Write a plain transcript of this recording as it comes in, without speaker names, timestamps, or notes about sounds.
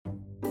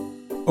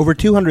Over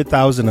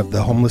 200,000 of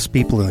the homeless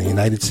people in the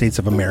United States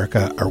of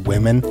America are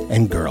women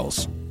and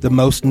girls. The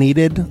most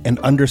needed and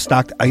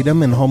understocked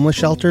item in homeless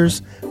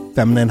shelters,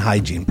 feminine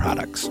hygiene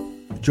products.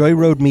 Joy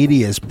Road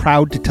Media is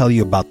proud to tell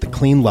you about the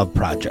Clean Love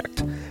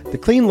Project. The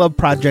Clean Love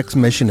Project's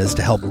mission is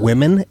to help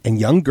women and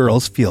young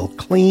girls feel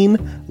clean,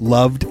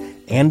 loved,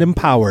 and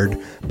empowered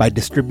by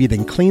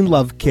distributing Clean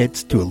Love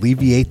kits to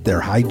alleviate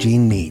their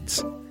hygiene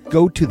needs.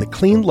 Go to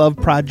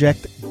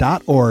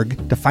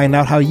thecleanloveproject.org to find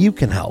out how you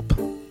can help.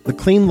 The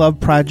Clean Love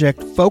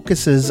Project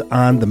focuses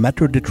on the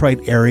Metro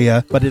Detroit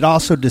area, but it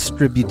also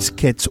distributes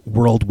kits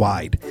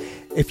worldwide.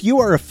 If you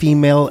are a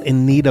female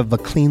in need of a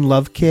Clean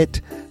Love kit,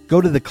 go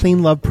to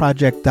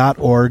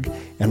thecleanloveproject.org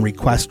and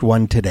request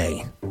one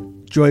today.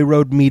 Joy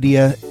Road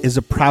Media is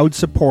a proud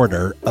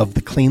supporter of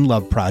the Clean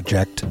Love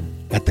Project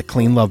at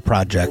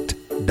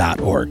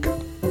thecleanloveproject.org.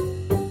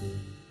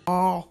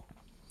 Oh.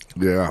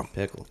 Yeah.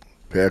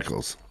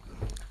 Pickles.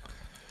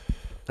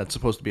 That's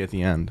supposed to be at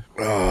the end.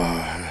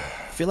 I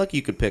feel like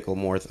you could pickle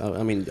more.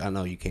 I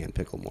know you can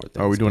pickle more things.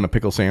 Are we doing a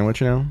pickle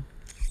sandwich now?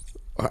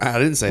 I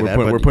didn't say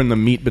We're putting the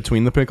meat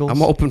between the pickles?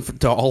 I'm open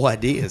to all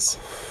ideas.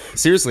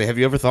 Seriously, have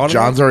you ever thought of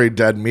John's already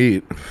dead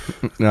meat.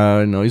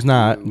 No, he's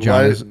not.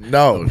 John is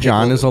alive.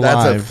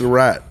 That's a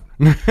threat.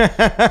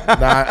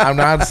 I'm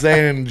not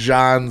saying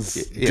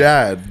John's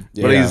dead,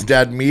 but he's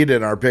dead meat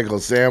in our pickle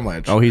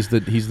sandwich. Oh, he's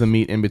the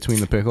meat in between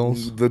the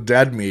pickles? The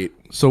dead meat.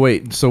 So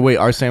wait,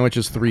 our sandwich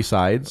is three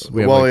sides?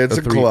 It's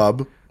a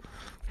club.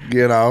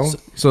 You know,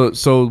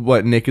 so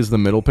what? Nick is the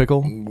middle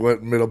pickle.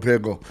 What middle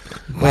pickle?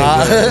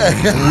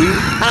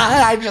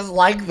 I just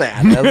like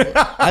that.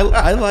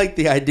 I like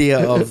the idea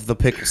of the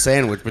pickle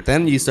sandwich, but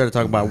then you started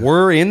talking about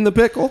we're in the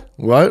pickle.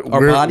 What?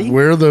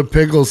 We're the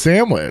pickle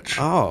sandwich.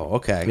 Oh,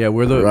 okay. Yeah,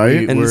 we're the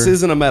right. And this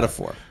isn't a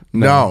metaphor.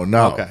 No.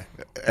 Okay.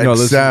 No, this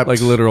is Except like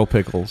literal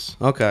pickles.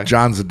 Okay.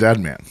 John's a dead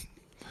man.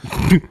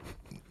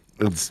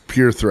 It's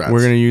pure threats.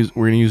 We're gonna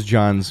use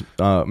John's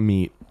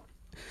meat.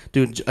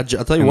 Dude, I'll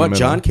tell you what,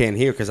 John can't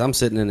hear because I'm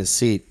sitting in his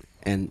seat,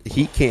 and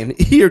he can't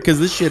hear because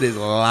this shit is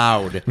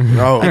loud.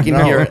 I can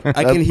hear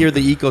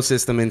the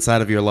ecosystem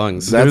inside of your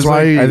lungs. That's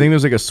why I think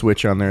there's like a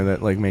switch on there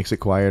that like makes it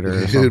quieter.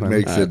 Or something. It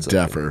makes it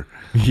deafer.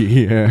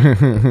 Yeah.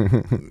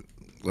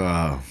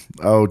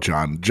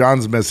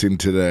 John's missing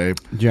today.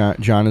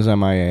 John is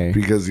MIA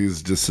because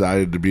he's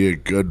decided to be a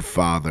good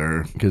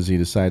father. Because he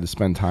decided to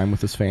spend time with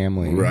his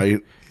family.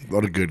 Right.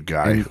 What a good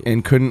guy.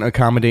 And couldn't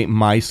accommodate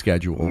my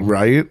schedule.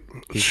 Right.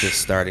 He's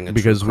just starting a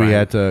because we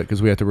had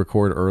to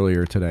record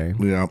earlier today.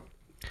 Yeah.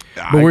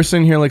 But we're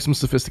sitting here like some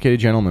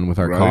sophisticated gentlemen with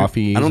our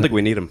coffee. I don't think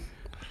we need him.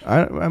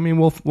 I mean,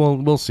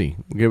 we'll see.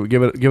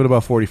 Give it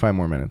about 45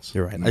 more minutes.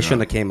 You're right. I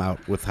shouldn't have came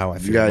out with how I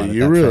feel. Yeah, about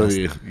you it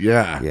really. fast.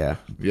 Yeah.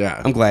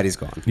 I'm glad he's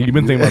gone. You've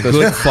been thinking about this.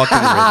 Good fucking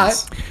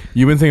riddance.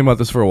 You've been thinking about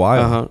this for a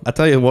while. I'll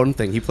tell you one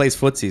thing. He plays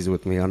footsies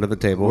with me under the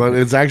table. Well,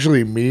 it's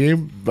actually me,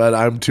 but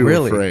I'm too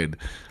afraid.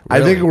 I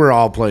think we're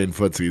all playing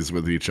footsies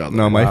with each other.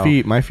 No,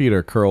 my feet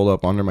are curled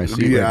up under my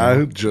seat. Yeah,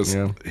 right just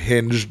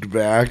hinged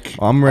back.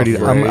 I'm ready.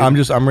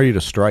 I'm ready to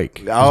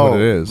strike. Oh,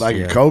 what it is. Like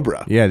a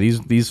cobra. Yeah,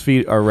 these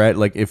feet are red.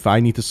 Like if I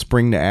need to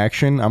spring to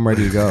action, I'm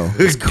ready to go.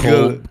 It's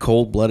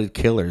cold-blooded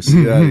killers.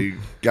 Yeah, you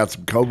got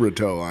some cobra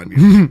toe on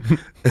you.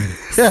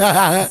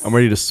 I'm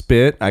ready to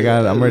spit.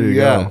 I'm ready to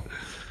go.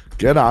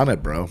 Get on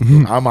it, bro.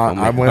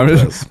 I'm with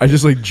this. I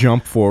just like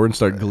jump forward and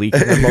start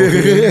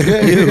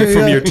gleeking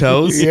from your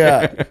toes.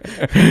 Yeah.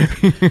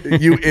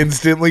 You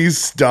instantly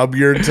stub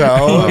your toe.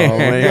 Oh,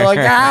 man. You're like,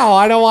 ow,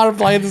 I don't want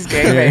to play this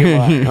game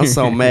anymore. I'm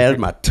so mad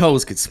my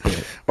toes could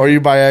spit. Or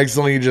you by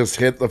accidentally just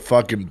hit the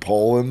fucking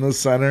pole in the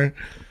center.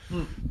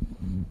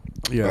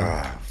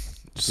 Yeah.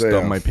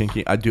 Stub my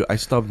pinky. I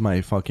stubbed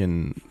my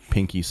fucking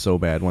pinky so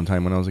bad one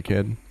time when I was a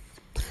kid.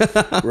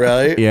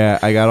 Really? Yeah,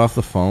 I got off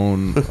the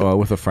phone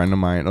with a friend of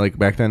mine. Like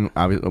back then,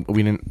 obviously,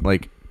 we didn't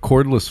like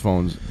cordless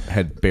phones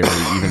had barely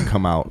even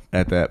come out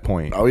at that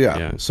point. Oh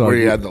yeah. So where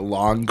you had the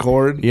long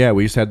cord. Yeah,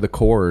 we just had the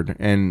cord,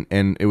 and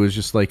it was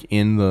just like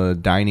in the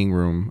dining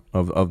room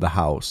of the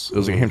house. It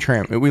was like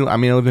Hamtramck. I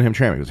lived in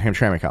Hamtramck. It was a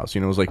Hamtramck house.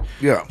 You know, it was like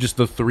just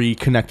the three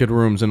connected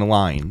rooms in a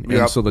line.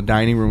 And so the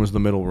dining room was the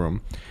middle room.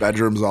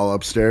 Bedrooms all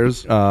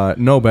upstairs.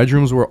 No,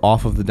 bedrooms were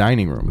off of the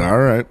dining room. All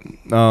right.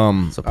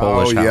 It's a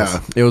Polish house.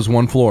 Yeah. It was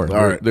one floor.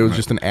 All right. There was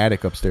just an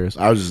attic upstairs.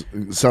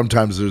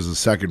 Sometimes there's a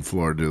second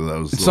floor to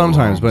those.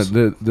 Sometimes, but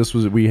this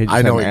was we had. Just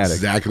I know had an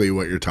exactly attic.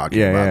 what you're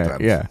talking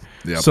about. Yeah.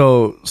 Yep.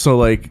 So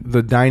like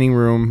the dining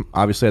room,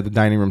 obviously had the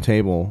dining room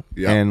table,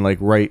 and like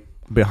right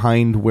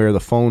behind where the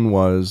phone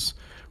was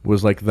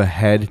like the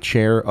head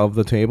chair of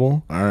the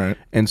table. All right.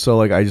 And so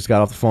like I just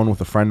got off the phone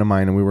with a friend of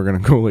mine, and we were gonna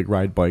go like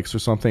ride bikes or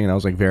something, and I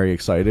was like very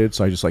excited,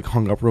 so I just like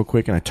hung up real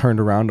quick, and I turned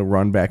around to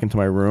run back into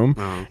my room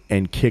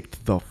and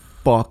kicked the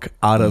fuck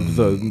out of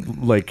the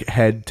like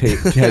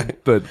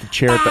the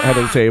chair at the head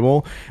of the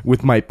table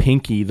with my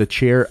pinky. The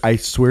chair, I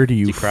swear to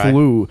you,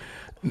 flew.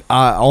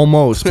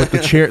 Almost, but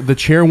the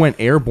chair went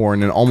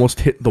airborne and almost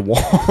hit the wall.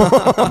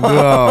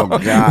 Oh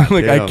god!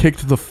 Like I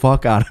kicked the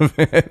fuck out of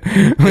it.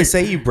 They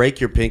say you break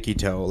your pinky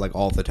toe like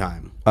all the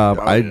time.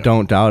 I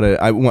don't doubt it.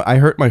 I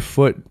hurt my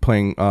foot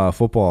playing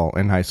football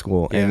in high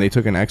school, and they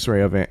took an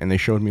X-ray of it, and they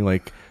showed me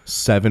like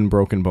 7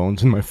 broken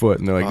bones in my foot,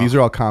 and they're like, these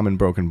are all common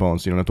broken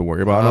bones, so you don't have to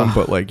worry about them,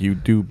 but like you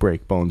do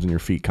break bones in your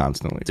feet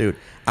constantly. Dude,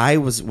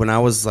 when I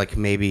was like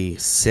maybe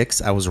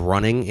 6, I was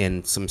running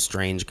in some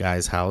strange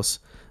guy's house.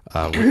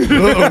 What? Hold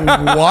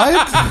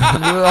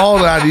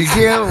on, you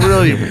can't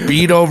really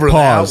beat over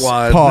that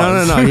one.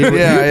 Pause.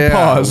 No.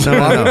 Pause.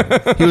 No.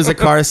 He was a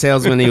car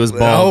salesman. He was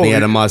bald. And he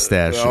had a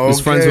mustache. He was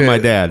friends with my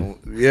dad.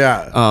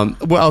 Yeah.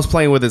 Well, I was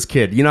playing with his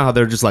kid. You know how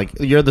they're just like,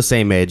 you're the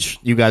same age.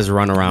 You guys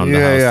run around the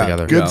house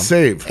together. Good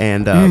save.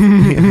 And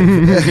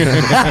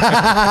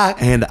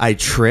and I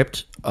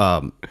tripped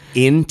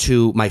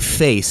into my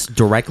face,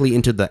 directly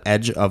into the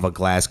edge of a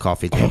glass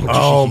coffee table.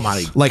 Oh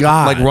my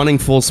God! Like running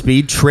full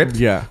speed, tripped.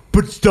 Yeah.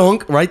 But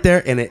dunk right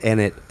there, and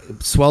it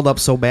swelled up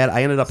so bad.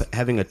 I ended up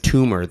having a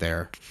tumor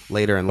there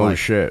later in life. Oh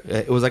shit!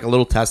 It was like a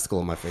little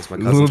testicle in my face. My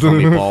cousin called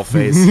me ball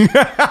face.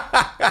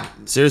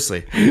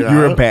 Seriously, you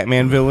were a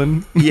Batman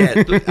villain.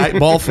 Yeah,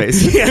 ball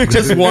face. Yeah,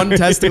 just one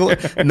testicle.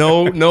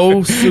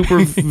 No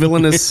super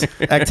villainous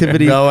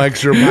activity. No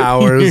extra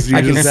powers.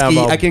 I can ski.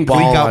 I can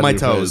gleek out my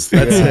toes.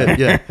 That's it.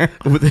 Yeah,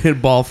 with a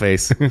ball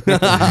face.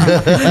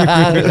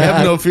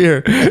 Have no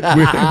fear.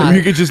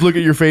 We could just look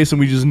at your face and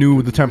we just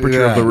knew the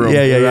temperature of the room.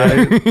 Yeah.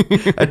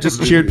 I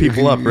just cheered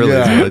people up. Really,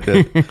 is what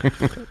I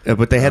did.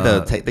 But they had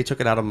to. They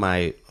took it out of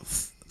my.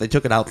 They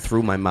took it out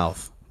through my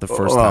mouth the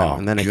first time,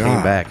 and then it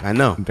came back. I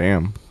know.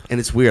 Damn. And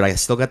it's weird. I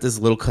still got this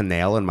little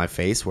canal in my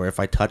face where if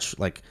I touch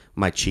like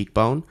my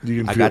cheekbone,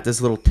 I got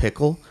this little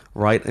tickle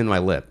right in my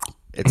lip.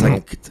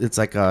 It's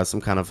like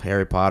some kind of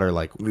Harry Potter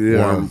like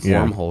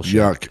wormhole shit.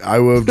 Yuck! I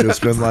would have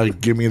just been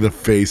like, "Give me the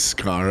face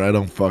scar. I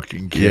don't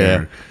fucking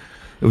care." Yeah.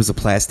 It was a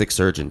plastic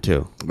surgeon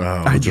too.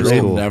 Oh,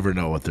 they never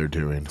know what they're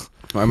doing.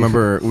 I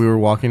remember we were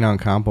walking down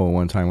Campo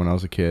one time when I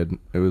was a kid.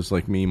 It was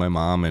like me, my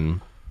mom,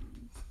 and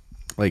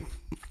like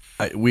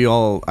I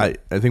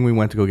think we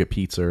went to go get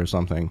pizza or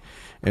something.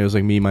 And it was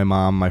like me, my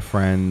mom, my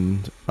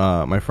friend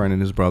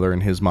and his brother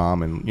and his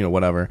mom and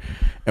whatever.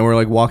 And we're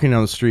like walking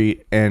down the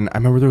street, and I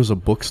remember there was a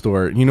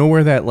bookstore. You know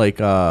where that like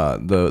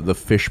the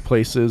fish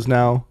place is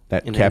now?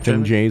 That in Captain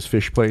Amsterdam? Jay's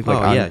fish place,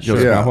 like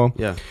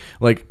Yeah.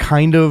 Like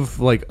kind of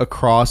like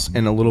across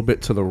and a little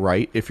bit to the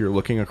right. If you're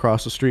looking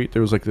across the street,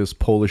 there was like this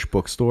Polish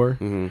bookstore,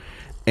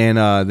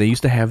 and they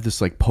used to have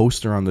this like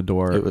poster on the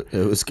door.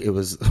 It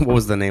was. What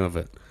was the name of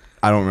it?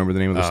 I don't remember the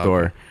name of the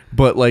store. Okay.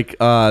 But like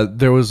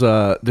there was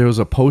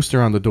a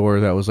poster on the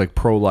door that was like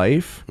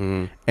pro-life,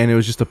 and it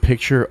was just a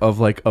picture of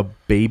like a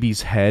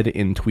baby's head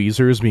in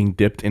tweezers being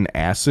dipped in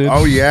acid.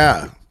 Oh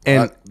yeah.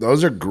 And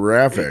those are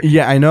graphic.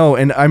 Yeah, I know.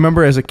 And I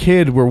remember as a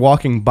kid, we're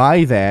walking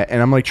by that,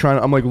 and I'm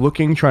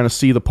looking, trying to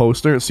see the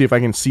poster, see if I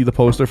can see the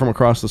poster from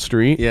across the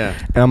street. Yeah.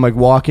 And I'm like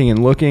walking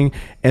and looking,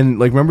 and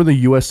like remember the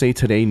USA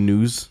Today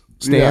news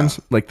stands?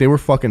 Yeah. Like they were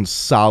fucking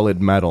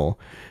solid metal.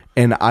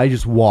 And I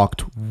just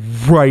walked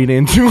right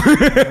into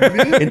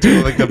it.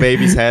 Into like the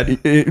baby's head?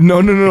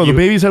 No. The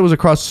baby's head was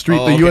across the street.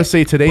 The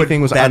USA Today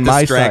thing was on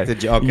my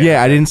side. Okay.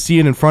 Yeah, I didn't see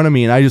it in front of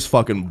me, and I just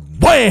fucking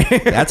wham!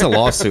 That's a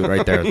lawsuit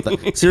right there.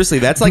 Seriously,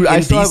 that's like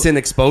indecent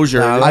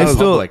exposure.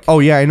 Oh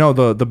yeah, I know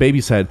the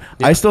baby's head.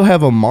 Yeah. I still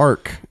have a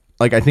mark.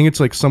 Like I think it's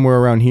like somewhere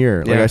around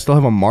here. Like I still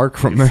have a mark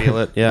from there. Feel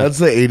it? Yeah. That's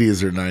the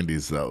 80s or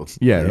 90s though.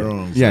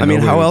 Yeah. I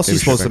mean, how else are you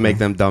supposed to make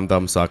them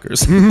dumb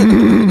suckers?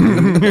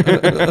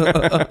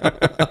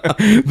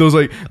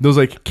 those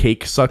like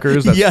cake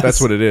suckers.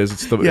 That's what it is.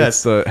 It's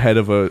the head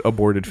of a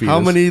aborted fetus. How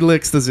many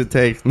licks does it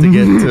take to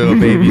get to a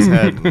baby's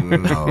head?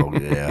 Oh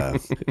yeah.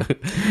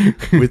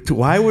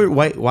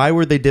 Why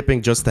were they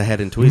dipping just the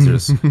head in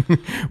tweezers?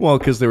 Well,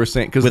 because they were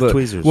saying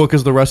tweezers. Well,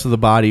 because the rest of the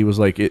body was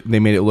like they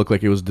made it look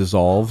like it was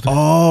dissolved.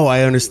 Oh,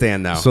 I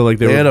understand now. So like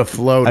they had a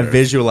floater. I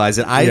visualize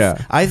it.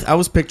 I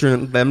was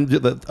picturing them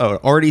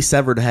already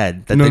severed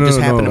head that they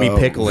happened to be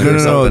pickling.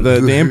 No.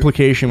 The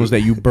implication was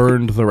that you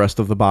burned the rest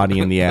of the body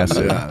in the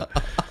acid. Yeah,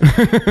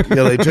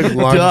 they took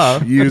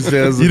lunch. Used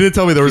as you didn't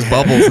tell me there was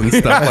bubbles and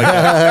stuff like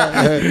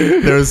that.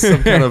 There was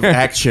some kind of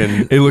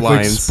action. It looked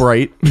lines. like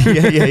Sprite.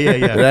 Yeah.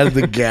 It had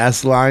the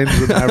gas lines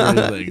and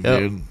everything,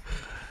 dude.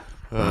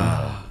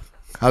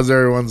 How's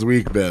everyone's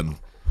week been?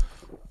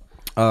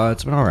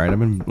 It's been all right. I've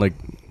been like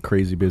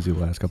crazy busy the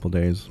last couple of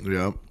days.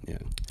 Yep. Yeah.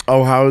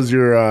 Oh, how was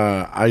your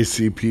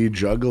ICP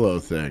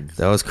Juggalo thing?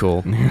 That was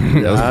cool.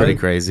 That was pretty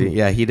crazy.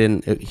 Yeah,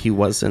 he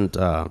wasn't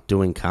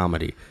doing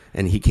comedy,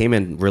 and he came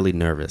in really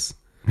nervous.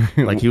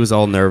 Like he was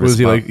all nervous.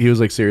 He was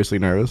like seriously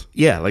nervous?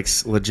 Yeah, like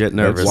legit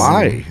nervous.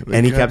 Why?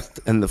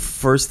 And the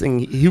first thing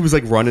he was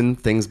like running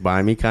things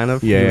by me, kind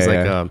of. Yeah. He was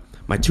like,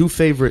 my two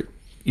favorite,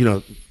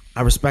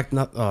 I respect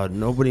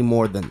nobody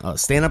more than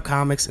stand-up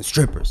comics and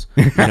strippers.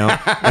 And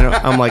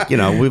I'm like,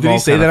 we've all. Did he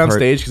say that on heard.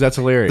 stage? Because that's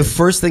hilarious. The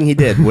first thing he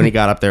did when he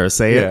got up there to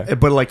say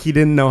it, but like he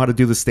didn't know how to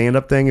do the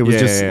stand-up thing. It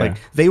was like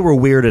they were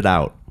weirded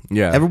out.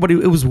 Yeah, everybody.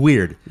 It was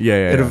weird.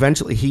 Yeah.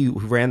 Eventually, he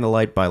ran the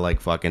light by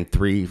like fucking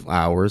 3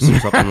 hours or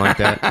something like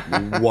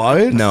that.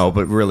 What? No,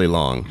 but really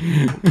long.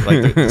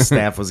 Like the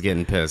staff was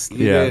getting pissed.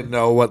 He didn't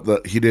know what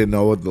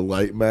the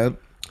light meant.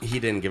 he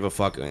didn't give a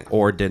fuck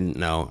or didn't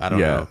know. I don't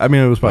know. I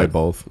mean, it was probably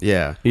both.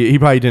 Yeah. He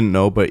probably didn't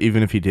know, but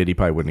even if he did, he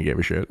probably wouldn't have gave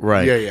a shit.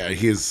 Right. Yeah.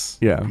 He's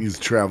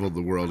traveled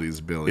the world.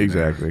 He's billionaire.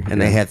 Exactly. And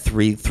they had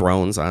 3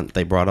 thrones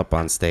they brought up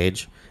on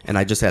stage, and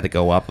I just had to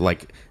go up.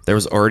 Like, there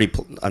was already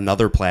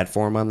another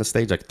platform on the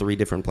stage, like 3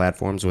 different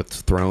platforms with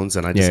thrones,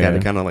 and I just had to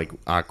kind of like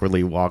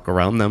awkwardly walk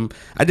around them.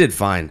 I did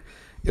fine.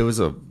 It was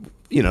the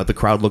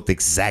crowd looked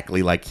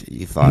exactly like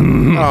you thought.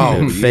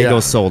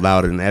 Faygo sold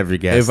out in every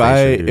gas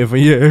station.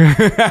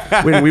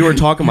 When we were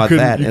talking about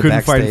that, you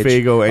couldn't find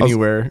Faygo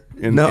anywhere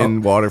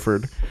in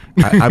Waterford.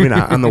 I mean,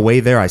 on the way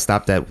there, I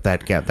stopped at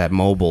that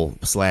mobile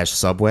 /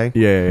 Subway.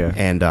 Yeah.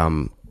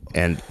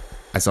 And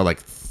I saw like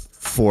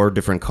 4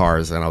 different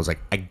cars, and I was like,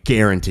 I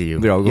guarantee you,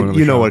 they're all going to the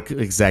you know show.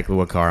 exactly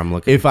what car I'm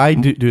looking. If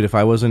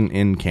I wasn't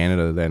in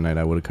Canada that night,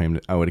 I would have came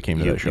to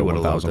that show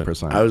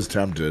 1,000%. I was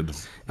tempted.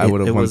 I would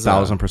have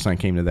 1,000%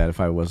 came to that if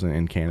I wasn't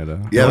in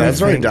Canada. Yeah,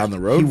 that's right down the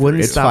road. He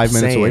wouldn't It's stop 5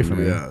 minutes away saying,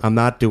 from me. I'm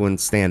not doing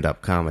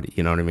stand-up comedy.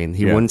 You know what I mean?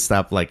 He wouldn't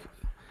stop. Like,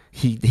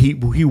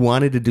 he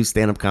wanted to do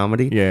stand-up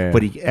comedy. Yeah.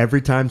 But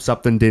every time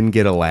something didn't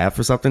get a laugh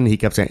or something, he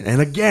kept saying,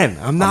 and again,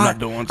 I'm not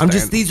doing I'm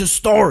just, these are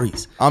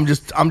stories. I'm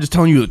just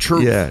telling you the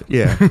truth. Yeah.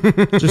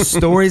 Just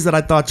stories that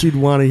I thought you'd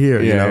want to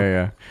hear. You know?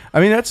 Yeah. I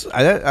mean,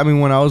 I mean,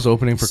 when I was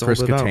opening for Sold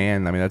Chris it out.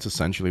 Kattan, I mean, that's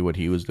essentially what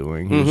he was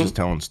doing. He was just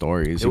telling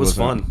stories. It was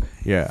fun.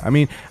 Yeah. I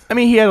mean,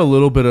 he had a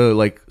little bit of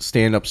like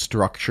stand-up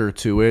structure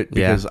to it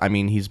because I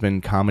mean, he's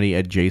been comedy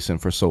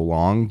adjacent for so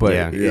long,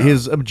 but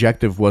his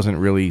objective wasn't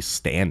really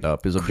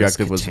stand-up. His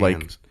objective was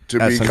like to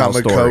SNL become a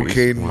stories.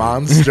 cocaine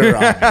monster.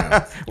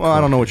 Well, I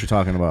don't know what you're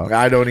talking about.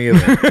 I don't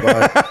either,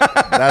 but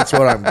that's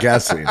what I'm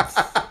guessing.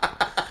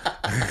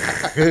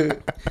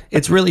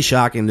 It's really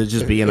shocking to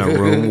just be in a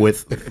room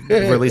with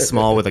really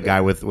small with a guy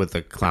with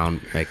a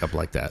clown makeup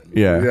like that.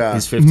 Yeah.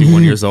 He's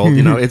 51 years old.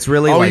 You know, it's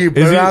really like, you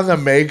put on the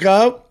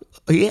makeup?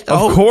 Yeah,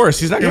 Of course,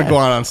 he's not going to go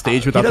out on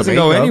stage without he doesn't the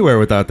go makeup. anywhere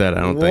without that.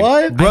 I don't think.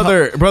 What?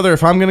 Brother,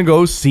 if I'm gonna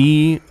go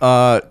see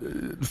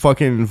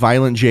fucking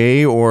Violent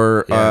J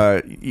or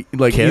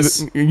like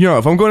Kiss? either,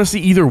 if I'm going to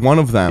see either one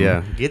of them,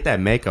 Yeah, get that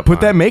makeup. put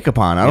on. that makeup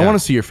on. I don't Yeah. want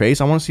to see your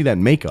face. I want to see that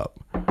makeup.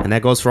 And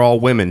that goes for all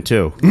women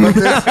too.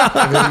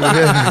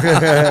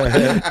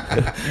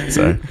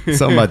 Sorry,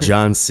 something about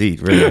John's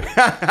seat, really.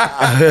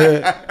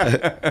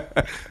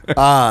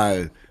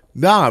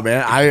 Nah,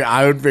 man.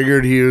 I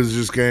figured he was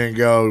just gonna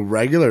go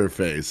regular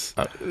face.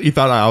 You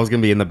thought I was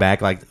gonna be in the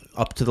back, like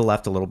up to the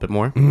left a little bit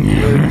more.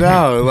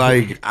 No,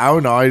 like I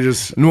don't know. I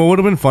just No, what would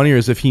have been funnier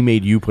is if he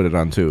made you put it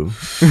on too.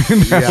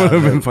 That would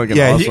have been fucking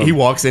Yeah, awesome. he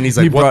walks in. He's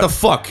like, "What brought- the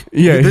fuck?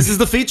 Yeah, this is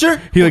the feature."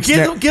 He like,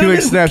 get he him like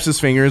in. snaps his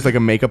fingers like a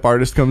makeup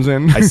artist comes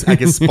in. I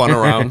get spun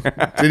around.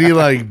 did he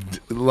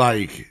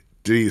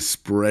did he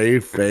spray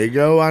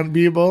Faygo on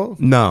people?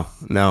 No.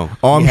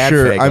 Oh, He had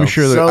Faygo. I'm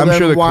sure. So I'm then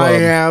sure the why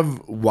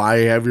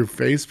club. have your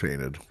face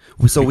painted?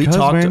 So we Because,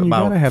 talked man, you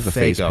about gotta have the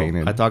face Faygo.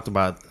 painted. I talked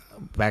about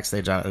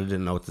backstage. I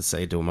didn't know what to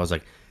say to him. I was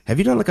like, "Have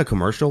you done like a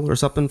commercial or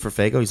something for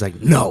Faygo?" He's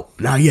like, "No,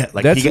 not yet."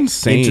 Like That's he got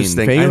insane.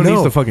 interesting. I Faygo know.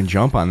 needs to fucking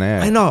jump on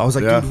that. I know. I was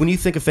like, Yeah. dude, when you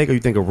think of Faygo, you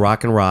think of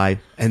Rock and Rye,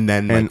 and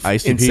then like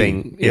ICP.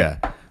 insane. Yeah,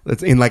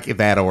 it's in like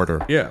that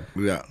order. Yeah.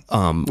 Yeah.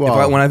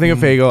 When I think of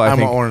Faygo, I I'm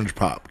think an orange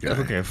pop guy.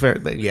 Okay, fair.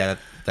 Yeah,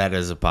 that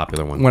is a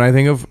popular one. when I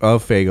think of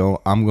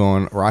Faygo, I'm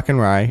going Rock and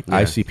Rye,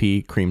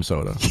 ICP, cream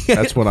soda.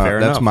 That's what Fair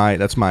enough.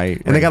 That's my.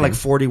 And they got like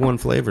 41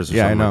 flavors or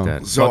Yeah, I something know.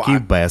 like that. So Fuck you,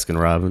 Baskin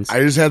Robbins.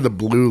 I just had the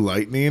blue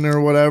lightning or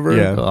whatever.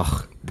 Yeah.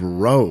 Ugh,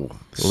 Bro.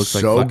 it looks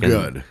so like fucking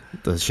good.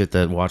 the shit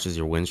that washes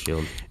your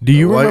windshield. Do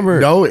you What? remember?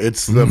 No,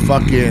 it's the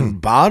fucking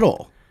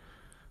bottle.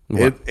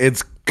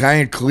 It's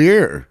kind of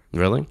clear.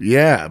 Really?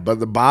 Yeah, but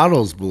the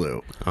bottle's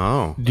blue.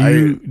 Oh. Do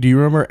you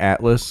remember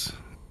Atlas?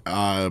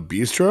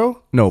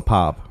 Bistro? No,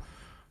 Pop.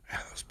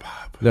 Atlas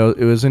Pop.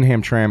 It was in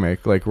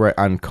Hamtramck, like right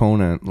on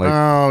Conant. Like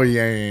Oh,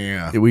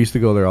 yeah. we used to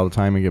go there all the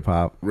time and get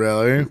pop.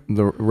 Really?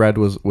 The red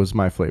was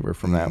my flavor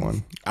from that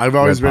one. I've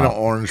always Red been Pop.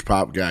 an orange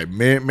pop guy.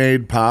 Minute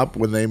Maid Pop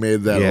when they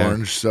made that Yeah.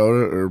 orange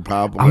soda or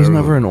pop. I was whatever.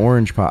 never an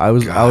orange pop. I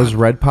was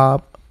red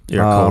pop.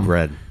 You're a cold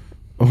red.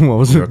 What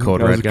was You're it? a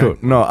Code That was Red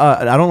guy? No,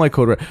 I don't like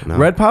Code Red.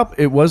 Red Pop.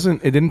 It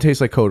didn't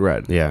taste like Code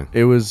Red. Yeah.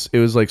 It was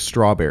like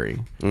strawberry.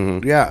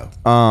 Yeah.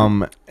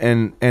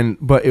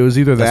 But it was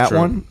either that true.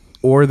 one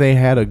or they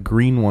had a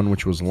green one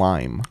which was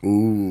lime.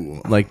 Ooh.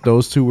 Like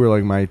those two were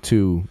like my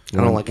two. I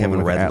don't like having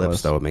with red Atlas.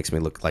 lips though. It makes me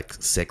look like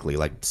sickly,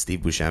 like Steve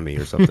Buscemi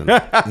or something.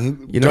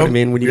 You know what I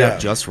mean? When you Yeah. got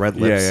just red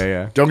lips.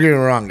 Yeah. Don't get me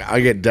wrong. I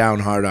get down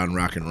hard on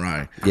Rock and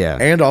Rye. Yeah.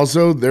 And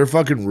also, their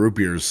fucking root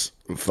beers.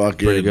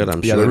 Fucking Pretty good, I'm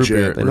Yeah, sure. the root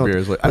legit. beer, root beer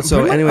is like. But so,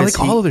 I like- anyways,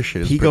 I like all of their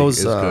shit. He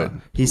goes. good.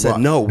 He said,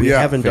 "No, we Yeah,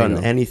 haven't done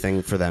Faygo.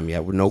 anything for them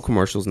yet. With no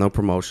commercials, no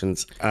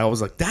promotions." I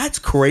was like, "That's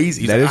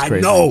crazy." He's That like, is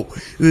crazy. I know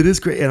it is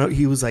crazy. And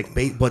he was like,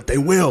 "But they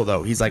will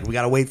though." He's like, "We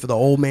gotta wait for the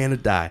old man to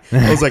die."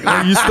 I was like,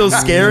 "Are you still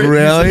scared?"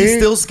 Really? He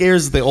still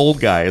scares the old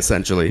guy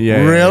essentially.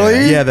 Yeah,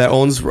 Really? Yeah, that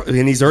owns,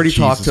 and he's already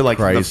talked Jesus to like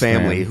Christ, the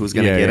family man. who's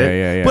gonna Yeah, get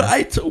it. yeah.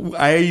 But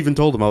I even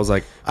told him, I was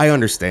like, I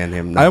understand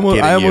him. Not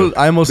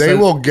I almost They said,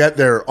 will get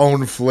their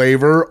own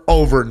flavor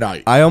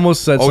overnight. I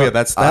almost said. Oh yeah,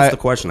 that's the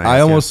question. I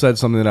almost said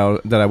something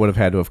that I would have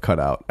had to have cut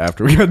out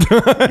after we got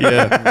done.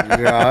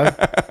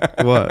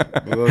 Yeah.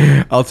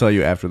 What? I'll tell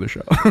you after the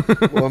show.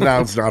 Well,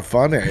 now it's not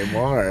fun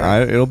anymore.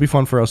 It'll be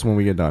fun for us when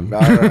we get done. All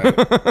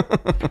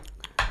right.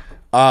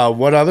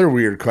 What other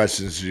weird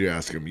questions did you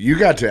ask him? You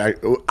got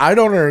to. I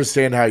don't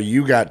understand how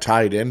you got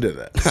tied into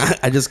this.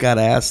 I just got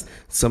asked.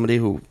 Somebody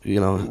who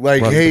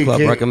Like, runs hey, the club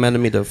can- recommended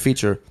me to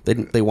feature.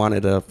 They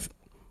wanted a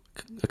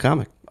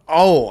comic.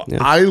 Oh, yeah.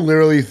 I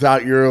literally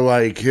thought you were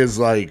like his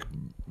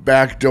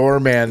backdoor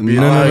man. Being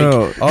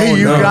No. Hey, Oh,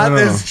 you no, got no.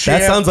 this. Champ.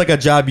 That sounds like a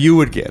job you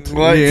would get.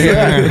 Like,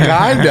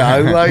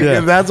 kinda.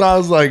 And that's why I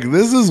was like,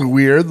 this is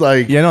weird.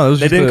 Like, Yeah, no, it was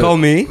They just didn't call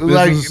me.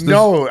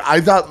 no, I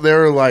thought they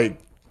were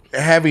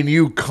having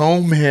you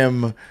comb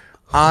him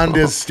on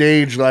this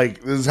stage.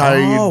 Like, this is how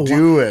you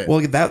do it. Well,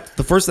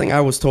 the first thing I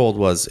was told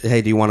was,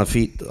 "Hey, do you want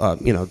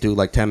to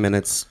do 10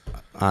 minutes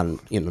on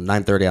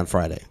 9:30 on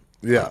Friday?"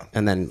 Yeah.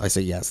 And then I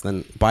say yes.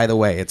 Then, by the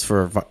way, it's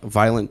for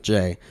Violent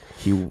J.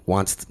 He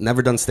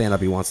never done stand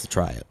up. He wants to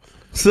try it.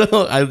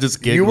 So I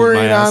just giggled You were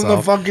my in ass on the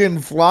off.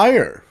 fucking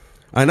flyer.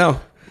 I know.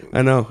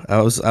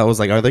 I was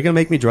like, are they gonna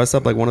make me dress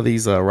up like one of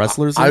these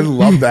wrestlers? I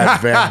love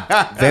that van.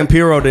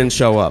 Vampiro didn't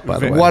show up. By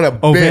the way, What a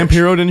bitch.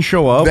 Vampiro didn't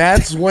show up.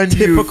 That's when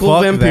typical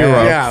Fuck Vampiro.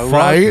 that. Yeah, Fuck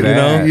right. that. You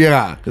know?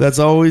 Yeah. That's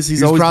always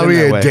he's always probably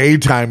been that a way.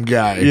 daytime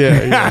guy.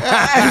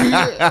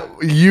 Yeah.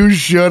 You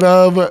should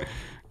have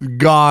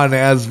gone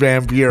as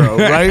Vampiro,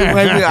 right?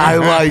 When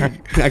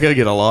I gotta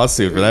get a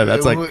lawsuit for that.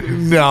 That's like,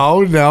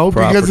 no, because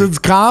property. it's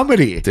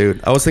comedy.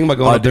 dude. I was thinking about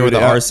going up there with the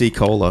RC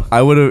Cola.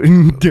 I would have.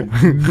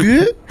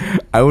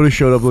 I would have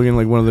showed up looking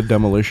like one of the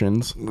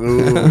Demolitions.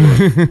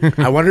 Ooh.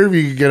 I wonder if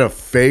you could get a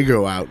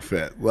Fago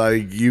outfit,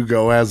 like you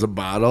go as a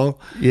bottle.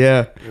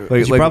 Yeah,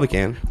 Like you probably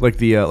can, like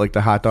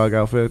the hot dog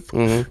outfit.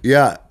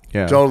 Yeah,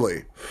 Yeah.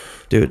 totally.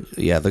 dude.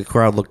 Yeah, the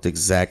crowd looked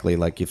exactly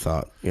like you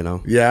thought.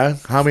 Yeah.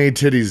 How many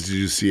titties did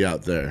you see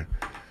out there?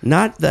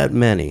 Not that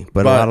many,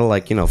 but a lot of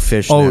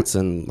fishnets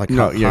and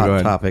no, yeah, go hot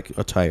ahead. topic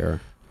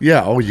attire.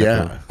 Yeah. Oh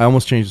yeah. I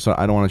almost changed.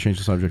 I don't want to change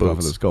the subject off of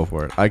Boobs. this. Go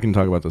for it. I can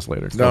talk about this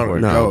later. No, Go for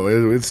it.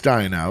 no, it's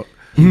dying out.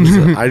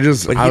 I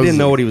just. But I he was- didn't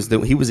know what he was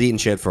doing. He was eating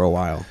shit for a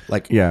while.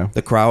 Yeah.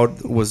 The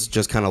crowd was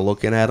just kind of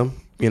looking at him.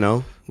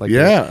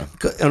 Yeah.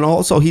 And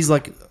also he's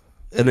like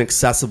an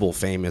accessible,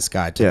 famous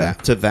guy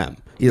to them.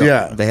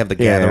 Yeah. They have the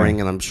gathering,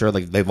 and I'm sure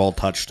they've all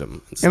touched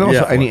him. And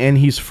also, Yeah. and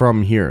he's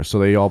from here, so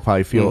they all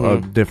probably feel a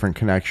different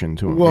connection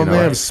to him. Well, you know? they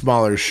have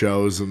smaller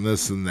shows and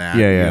this and that.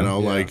 Yeah. You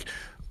know, I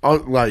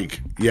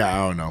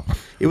don't know.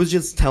 It was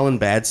just telling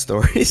bad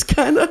stories,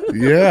 kind of.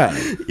 Yeah.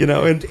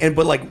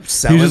 But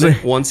selling just it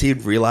like- once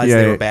he'd realized Yeah,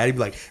 they yeah. were bad, he'd be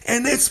like,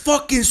 and it's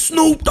fucking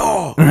Snoop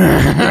Dogg. You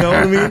know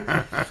what I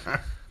mean?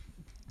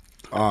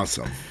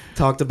 Awesome.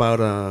 Talked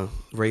about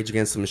Rage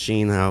Against the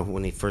Machine, how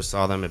when he first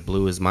saw them, it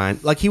blew his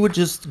mind. Like, he would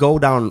just go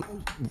down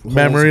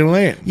Memory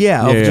lane.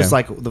 Yeah, Yeah, just yeah.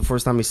 like the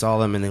first time he saw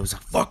them, and it was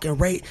like, fucking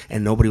Rage,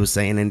 and nobody was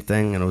saying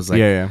anything, and it was like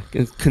Yeah,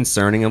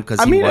 concerning him because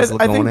I he mean, was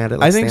I going think, at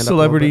it. I think stand-up a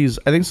little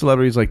bit.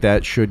 celebrities like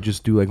that should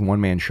just do like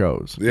one man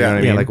shows. You know what I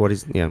Yeah, mean? like what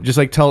he's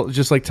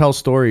just tell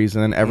stories,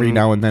 and then every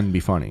now and then be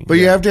funny. But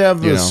you have to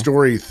have the You know?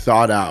 story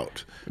thought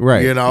out.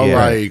 Right. You know,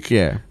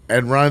 Yeah.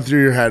 and run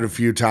through your head a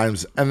few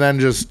times and then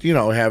just,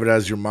 have it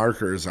as your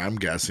markers, I'm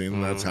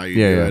guessing. That's how you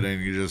do Yeah. it.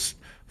 And you just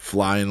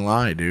fly and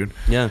lie, dude.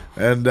 Yeah.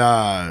 And,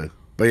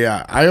 but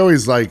yeah, I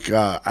always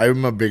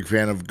I'm a big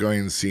fan of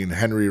going and seeing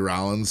Henry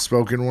Rollins'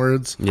 spoken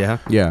words. Yeah.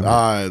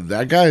 Yeah.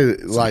 That guy,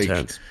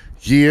 intense.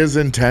 he is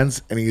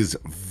intense and he's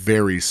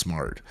very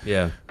smart.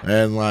 Yeah.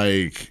 And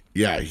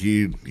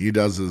he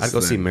does his I'd go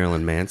thing. see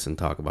Marilyn Manson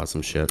talk about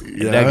some shit.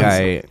 Yeah, that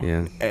guy.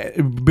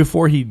 Yeah.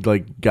 Before he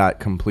got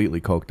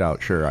completely coked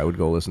out, sure, I would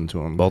go listen to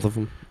him. Both of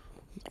them.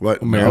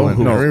 What? Marilyn,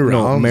 Henry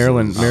no,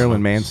 Rollins is-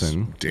 Marilyn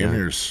Manson. Damn,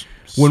 you're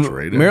When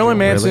straight Marilyn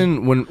edge.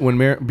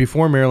 Manson,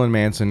 before Marilyn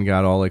Manson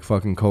got all like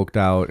fucking coked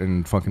out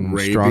and fucking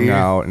Rapey. strung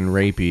out and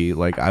rapey,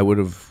 like I would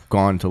have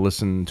gone to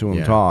listen to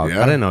him talk.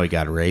 Yeah. I didn't know he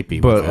got rapey.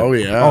 But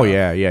with it. Oh,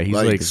 yeah. He's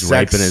Like, like He's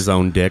raping his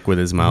own dick with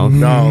his mouth.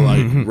 No,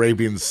 like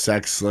raping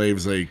sex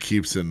slaves that he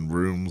keeps in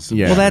rooms. and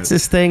Yeah. Well, shit. that's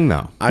his thing,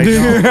 though. I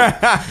know.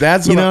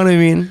 That's You what know what I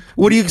mean?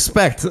 What do you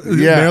expect?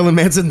 Yeah. Marilyn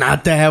Manson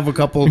not to have a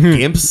couple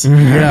gimps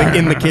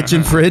in the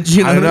kitchen fridge?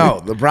 You know I what know.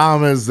 The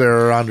problem is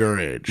they're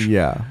underage.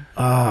 Yeah.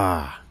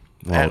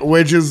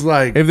 Which is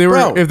like If they were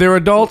bro, if they're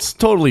adults,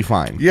 totally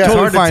fine. Yeah.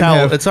 totally It's hard to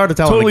tell- it's hard to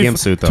tell in a totally gimp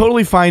suit, though.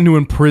 Totally fine to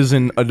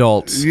imprison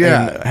adults.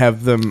 Yeah. and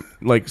have them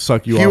like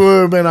suck you he off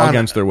would have been on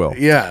against their will.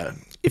 Yeah.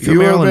 If He you're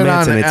would have Marilyn been on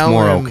Manson, it's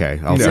more Ellen. okay.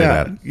 I'll say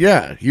Yeah. that.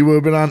 Yeah. He would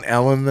have been on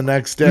Ellen the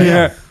next day.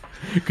 Yeah.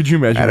 Could you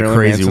imagine Had a Marilyn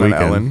crazy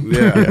Manson on weekend.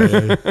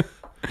 Ellen? Yeah.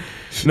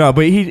 No,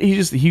 but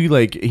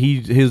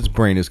his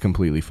brain is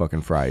completely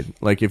fucking fried.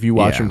 Like if you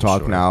watch Yeah, him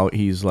talk sure. now,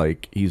 he's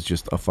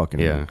just a fucking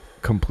Yeah.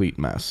 complete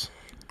mess.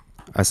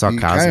 I saw He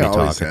Cosby kinda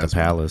always talk at has the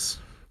been. Palace.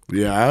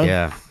 Yeah.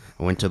 Yeah,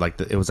 I went to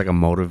it was like a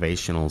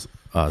motivational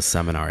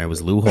seminar. It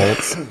was Lou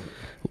Holtz,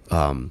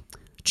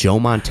 Joe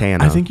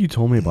Montana. I think you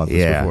told me about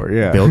this before.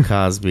 Yeah. Bill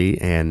Cosby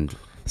and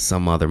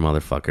some other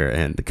motherfucker,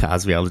 and the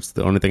Cosby.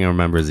 The only thing I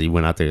remember is he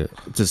went out there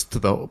just to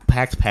the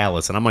packed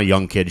palace, and I'm a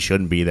young kid,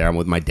 shouldn't be there. I'm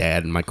with my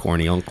dad and my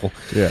corny uncle.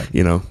 Yeah,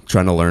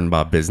 trying to learn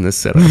about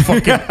business at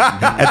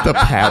at the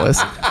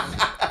palace.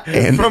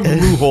 And from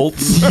Lou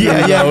Holtz.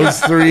 Yeah, those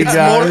three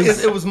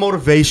guys. It was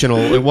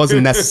motivational. It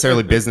wasn't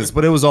necessarily business,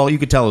 but it was all you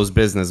could tell. It was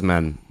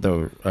businessmen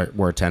that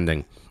were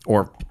attending,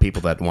 or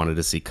people that wanted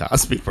to see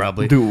Cosby.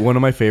 Probably. Dude, one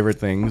of my favorite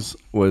things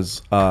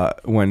was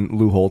when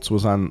Lou Holtz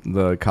was on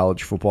the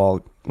college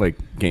football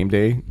game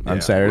day on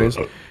Saturdays.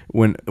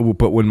 When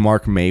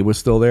Mark May was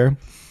still there,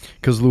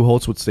 because Lou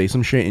Holtz would say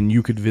some shit, and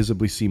you could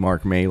visibly see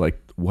Mark May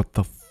what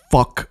the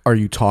fuck are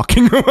you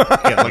talking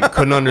about?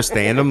 Couldn't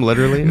understand him,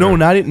 literally.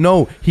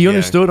 No, he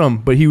understood him,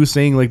 but he was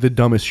saying the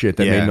dumbest shit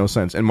that made no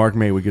sense, and Mark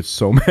May would get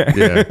so mad.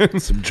 Yeah,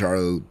 some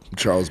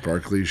Charles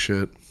Barkley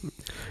shit.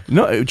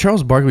 No,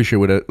 Charles Barkley shit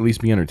would at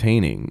least be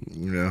entertaining.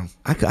 Yeah,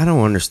 I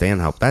don't understand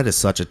how that is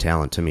such a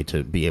talent to me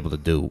to be able to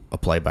do a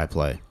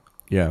play-by-play.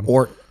 Yeah,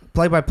 or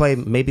play-by-play,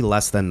 maybe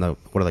less than the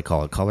what do they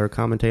call it, color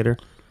commentator?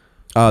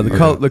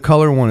 The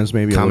color one is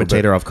maybe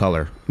commentator of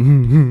color.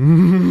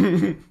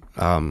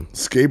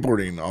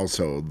 Skateboarding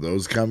also,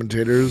 those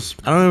commentators.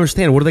 I don't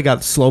understand. What do they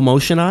got? Slow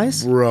motion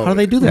eyes? Bro, how do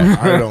they do that?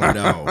 I don't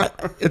know.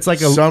 It's like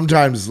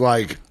sometimes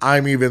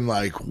I'm even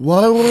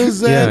what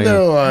was that? Yeah,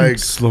 They're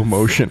slow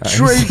motion eyes.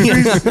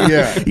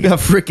 Yeah. You got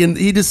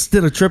he just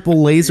did a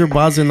triple laser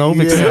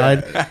Bosanovic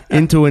side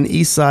into an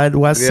east side,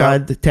 west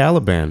side, the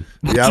Taliban.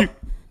 Yep.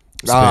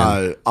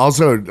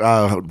 Also,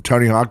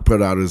 Tony Hawk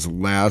put out his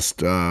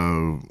last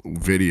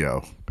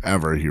video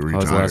ever. He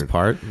retired. His last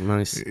part?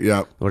 Nice.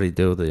 Yep. What did he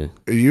do?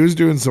 He was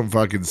doing some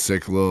fucking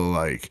sick little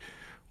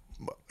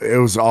it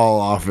was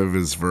all off of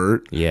his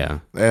vert. Yeah.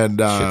 And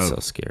shit's so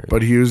scary.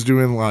 But he was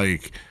doing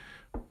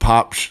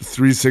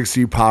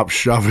 360 pop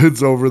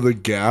shove-its over the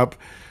gap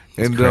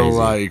into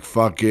crazy.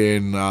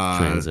 Fucking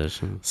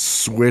transition,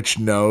 switch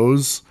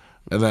nose,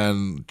 and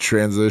then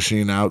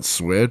transitioning out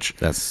switch.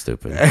 That's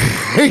stupid.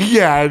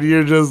 Yeah, and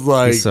you're just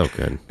he's so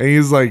good. And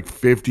he's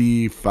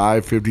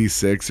 55,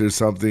 56 or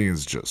something.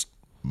 Is just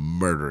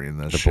murdering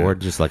this shit. The board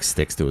just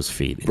sticks to his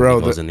feet and bro,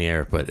 he goes in the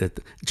air, but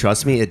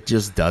trust me, it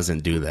just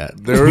doesn't do that.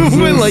 There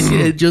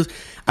is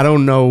I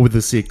don't know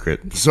the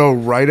secret. So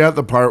right at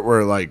the part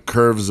where it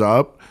curves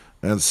up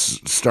and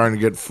it's starting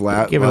to get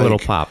flat, give it a little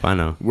pop. I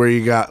know where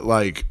you got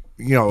a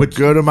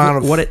good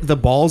amount of the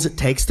balls it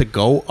takes to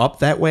go up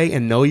that way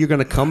and know you're going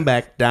to come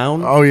back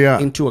down. Oh yeah,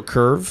 into a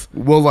curve.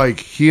 Well,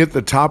 he at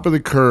the top of the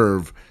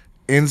curve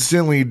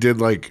instantly did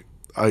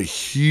a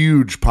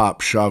huge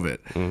pop shove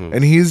it,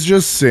 and he's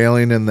just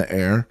sailing in the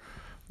air,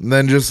 and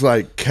then just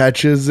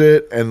catches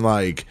it and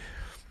it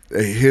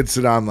hits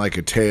it on a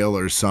tail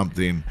or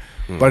something,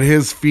 but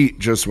his feet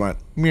just went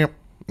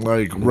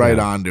right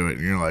onto it,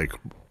 and you're like,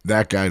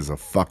 that guy's a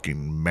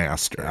fucking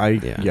master. I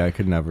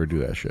could never do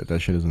that shit. That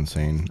shit is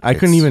insane. I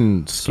couldn't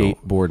even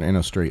skateboard in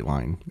a straight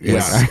line.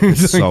 Yeah,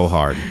 it's so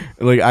hard.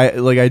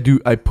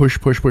 I push,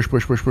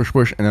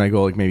 and then I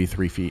go maybe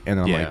 3 feet, and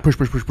then I'm push,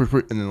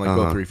 and then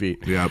go 3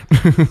 feet. Yeah.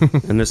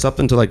 And there's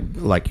something to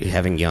like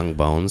having young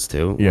bones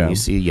too. Yeah. When you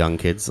see young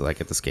kids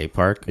at the skate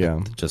park.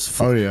 Yeah.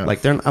 Just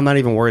I'm not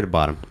even worried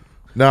about them.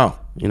 No.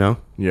 Yeah.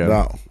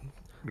 No.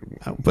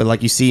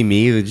 But you see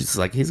me, they're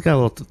just he's got a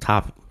little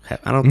top.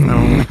 I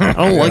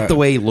don't like the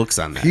way he looks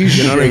on that. You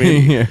know what I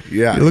mean?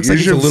 Yeah. It looks like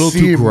he's a little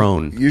too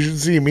grown. You should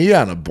see me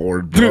on a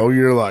board, bro.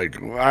 You're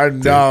I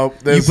know.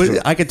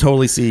 I could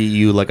totally see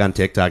you on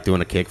TikTok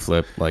doing a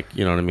kickflip.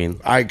 You know what I mean?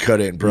 I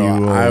couldn't,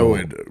 bro. I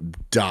would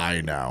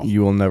die now.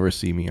 You will never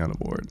see me on a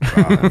board.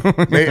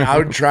 I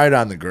would try it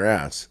on the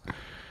grass.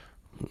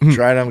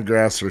 Try it on the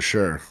grass for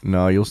sure.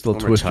 No, you'll still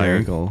twist your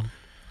ankle.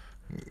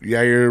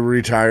 Yeah, you're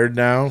retired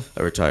now?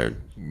 I retired.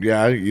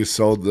 Yeah, you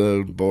sold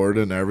the board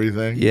and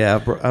everything?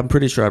 Yeah, I'm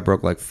pretty sure I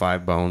broke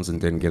 5 bones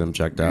and didn't get them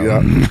checked out.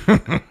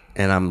 Yeah.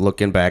 And I'm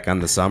looking back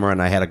on the summer,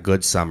 and I had a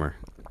good summer.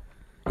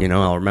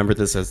 I'll remember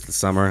this as the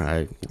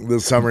summer.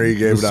 The summer you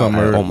gave it up.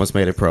 I almost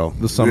made it pro.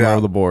 The summer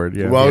of the board,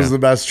 yeah. What was the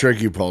best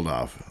trick you pulled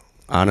off?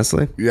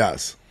 Honestly?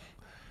 Yes.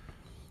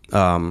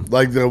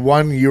 The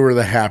one you were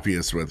the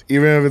happiest with,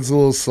 even if it's a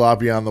little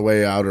sloppy on the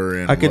way out or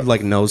in. I could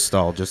nose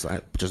stall just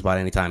about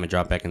any time and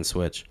drop back and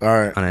switch. All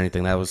right. On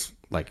anything. That was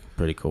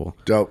pretty cool.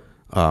 Dope.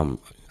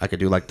 I could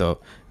do the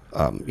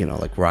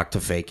rock to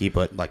fakie,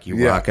 but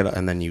you rock it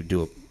and then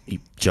you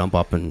jump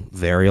up and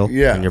varial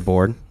on your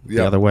board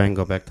the other way and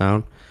go back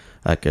down.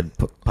 I could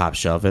pop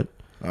shove it.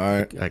 All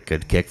right. I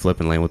could kick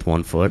flip and land with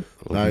 1 foot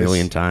a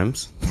million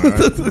times. All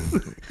right.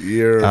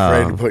 You're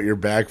afraid to put your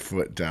back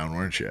foot down,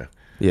 weren't you?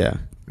 Yeah.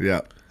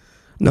 Yeah.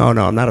 No,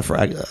 I'm not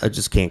afraid. I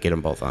just can't get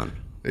them both on.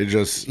 It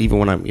just even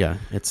when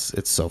it's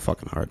so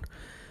fucking hard.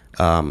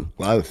 A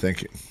lot of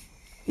thinking.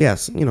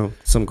 Yes,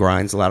 some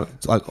grinds, a lot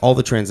of all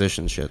the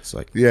transition shits,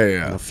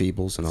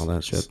 feebles and all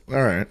that shit.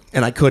 All right.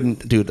 And I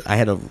couldn't, dude. I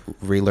had to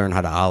relearn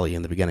how to ollie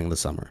in the beginning of the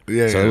summer.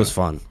 Yeah. So it was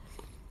fun,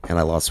 and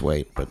I lost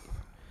weight, but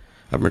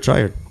I'm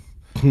retired.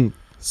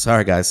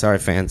 Sorry, guys. Sorry,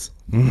 fans.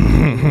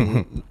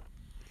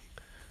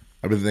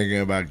 I've been thinking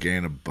about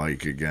getting a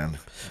bike again.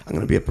 I'm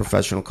gonna be a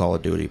professional Call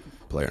of Duty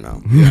player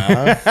now.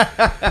 Yeah.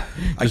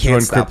 I Just can't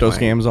run stop crypto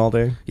playing. scams all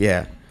day.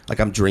 Yeah, like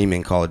I'm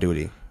dreaming Call of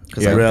Duty.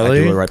 Because Yeah. I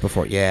Really? do it right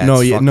before. Yeah. No,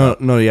 it's yeah, fucked no, up.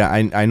 no, yeah.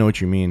 I know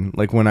what you mean.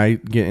 Like when I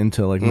get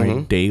into like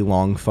my day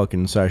long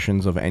fucking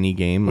sessions of any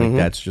game, like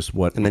that's just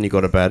what. And then you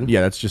go to bed.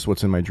 Yeah, that's just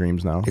what's in my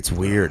dreams now. It's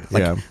weird.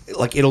 Like, Yeah.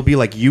 like it'll be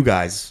like you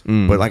guys,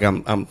 but like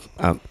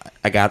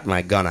I got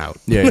my gun out.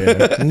 Yeah,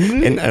 yeah.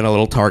 and a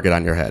little target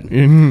on your head.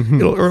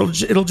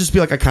 It'll just be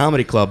like a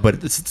comedy club,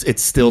 but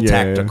it's still Yeah,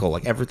 tactical.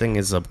 Like everything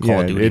is a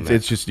Call of Duty.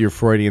 it's just your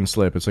Freudian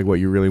slip. It's like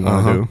what you really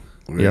want to do.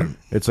 Yeah.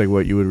 It's like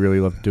what you would really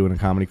love to do in a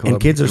comedy club.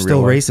 And kids are in still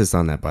real life. racist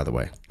on that, by the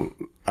way.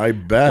 I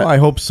bet. Well, I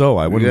hope so.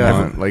 I wouldn't Yeah.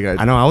 want like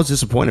I know. I was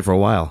disappointed for a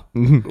while,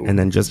 and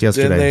then just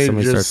yesterday, they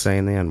somebody started just-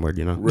 saying the N word.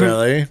 You know?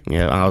 Really?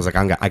 Yeah. I was like,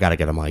 I gotta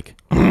get a mic,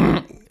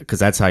 because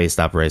that's how you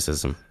stop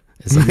racism.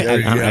 It's like,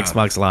 on Yeah.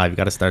 Xbox Live, you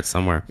got to start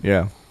somewhere.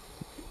 Yeah.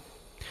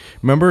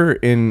 Remember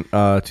in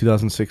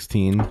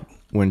 2016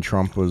 when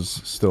Trump was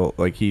still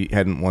like he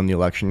hadn't won the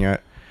election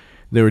yet?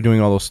 They were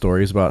doing all those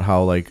stories about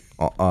how like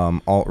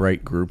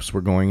alt-right groups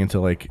were going into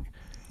like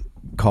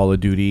Call of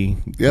Duty.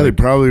 Yeah, they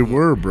probably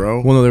were,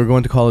 bro. Well, no, they were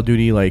going to Call of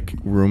Duty like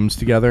rooms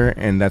together,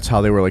 and that's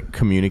how they were like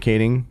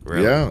communicating.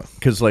 Really? Yeah.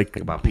 Because like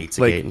About Pizzagate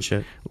like, and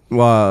shit.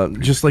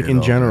 just like in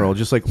all general, that.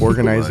 just like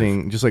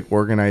organizing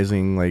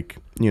like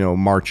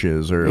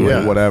marches or Yeah.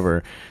 like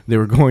whatever. They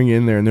were going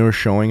in there and they were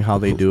showing how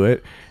they do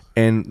it.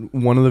 And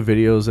one of the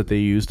videos that they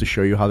used to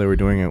show you how they were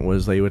doing it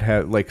was they would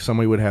have like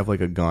somebody would have like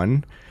a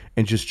gun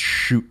and just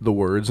shoot the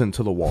words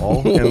into the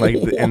wall and like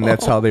and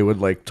that's how they would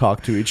like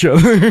talk to each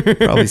other.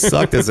 Probably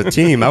sucked as a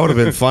team. I would have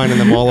been finding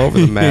them all over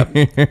the map,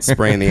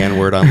 spraying the N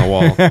word on the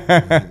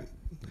wall.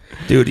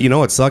 Dude, you know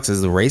what sucks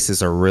is the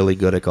racists are really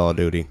good at Call of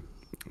Duty.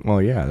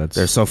 Well, yeah,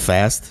 They're so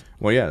fast.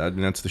 well, yeah,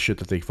 that's the shit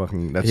that they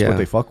fucking that's Yeah. what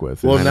they fuck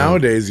with. Well, I know.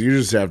 nowadays you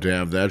just have to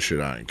have that shit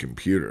on a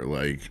computer.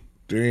 Like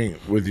doing it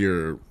with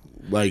your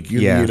you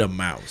Yeah. need a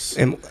mouse.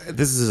 And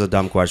this is a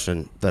dumb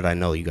question that I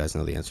know you guys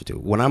know the answer to.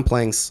 When I'm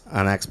playing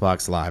on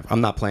Xbox Live, I'm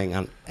not playing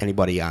on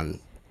anybody on,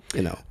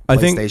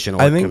 PlayStation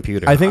or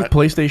computer. I think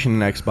PlayStation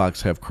and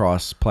Xbox have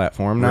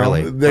cross-platform now.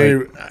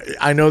 Really?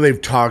 I know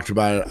they've talked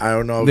about it. I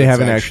don't know if They it's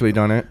haven't actually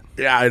done it.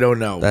 Yeah, I don't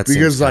know. That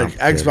because seems like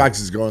complicated.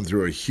 Xbox is going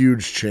through a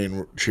huge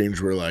change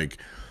where like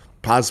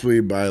possibly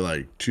by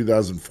like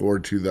 2004,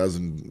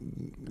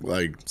 2000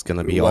 like It's going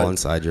to be all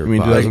inside your I mean,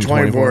 body.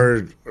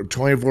 2024?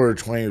 24 or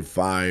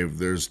 25,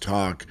 there's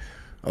talk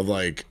of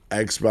like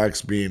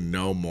Xbox being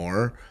no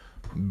more,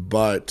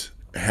 but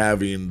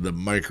having the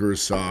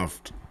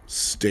Microsoft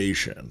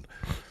station.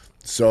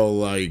 So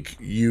like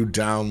you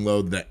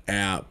download the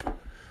app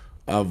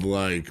of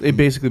like It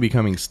basically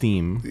becoming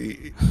Steam.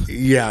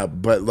 yeah,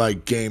 but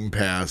like Game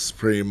Pass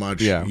pretty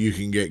much. Yeah. You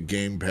can get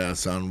Game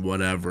Pass on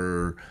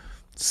whatever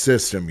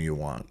system you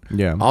want.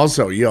 Yeah.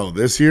 Also,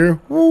 this year,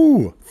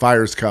 woo,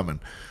 fire's coming.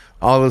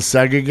 All the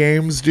Sega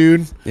games,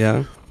 dude.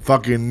 Yeah.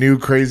 Fucking New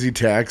Crazy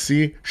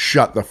Taxi.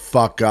 Shut the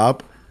fuck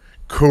up.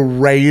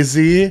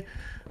 Crazy.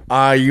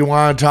 You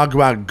want to talk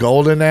about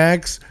Golden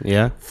Axe?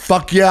 Yeah.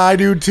 Fuck yeah, I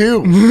do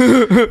too.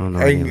 I don't know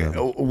any of And,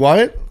 those.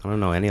 what? I don't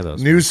know any of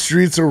those. New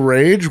Streets of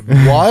Rage?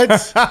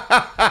 What?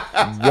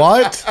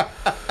 What?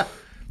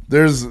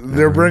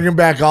 They're bringing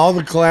back all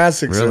the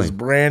classics Really? as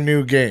brand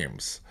new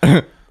games.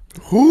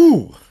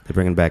 Who? They're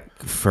bringing back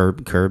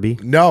Kirby.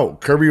 No,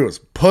 Kirby was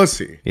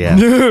pussy. Yeah.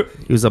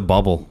 He was a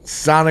bubble.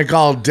 Sonic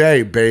all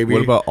day, baby.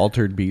 What about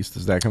Altered Beast?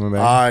 Is that coming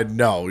back?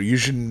 No, you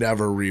should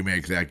never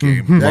remake that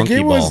game. That Monkey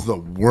game was Ball.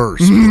 the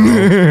worst,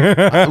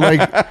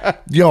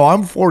 bro.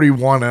 I'm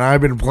 41 and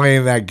I've been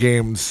playing that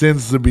game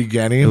since the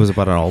beginning. It was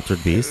about an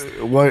altered beast.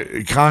 what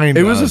kind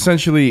It of? was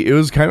essentially, it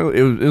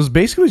was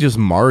basically just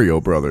Mario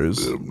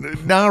Brothers.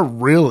 Not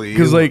really.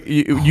 Because like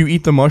you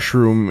eat the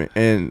mushroom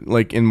and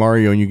like in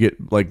Mario and you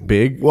get like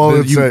big. well,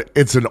 Then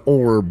it's an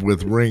orb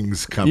with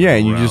rings coming. yeah,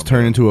 and you around just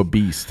turn it. into a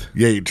beast.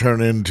 Yeah, you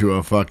turn into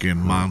a fucking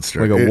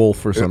monster, Like a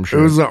wolf or some It shit.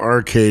 was an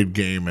arcade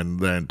game, and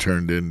then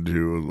turned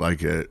into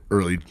like a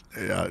early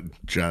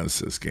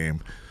Genesis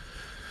game.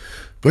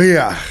 But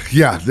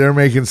yeah, they're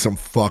making some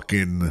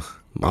fucking Monkey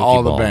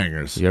all Ball. the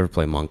bangers. You ever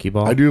play Monkey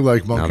Ball? I do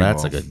like Monkey Now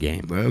that's Ball. a good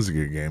game. That is a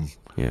good game.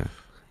 Yeah.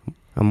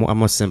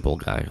 I'm a simple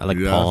guy. I like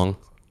Yeah. Pong. You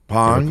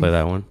Pong. ever play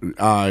that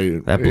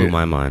one? That blew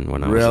my mind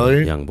when I was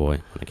Really? a young boy.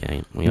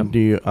 Okay. Yep. Do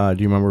you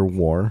remember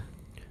War?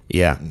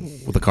 Yeah.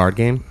 With the card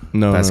game?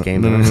 No, Best no,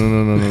 game no, ever?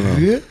 no.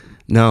 Yeah.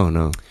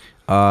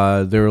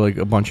 No. There were like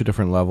a bunch of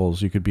different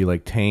levels. You could be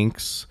like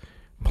tanks,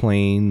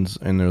 planes,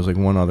 and there was like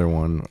one other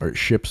one or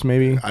ships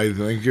maybe. I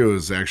think it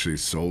was actually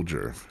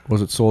Soldier.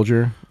 Was it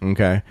soldier?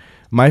 Okay.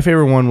 My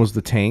favorite one was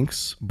the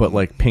tanks, but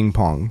like ping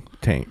pong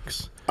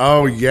tanks.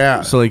 Oh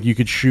yeah. So like you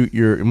could shoot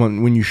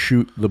when you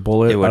shoot the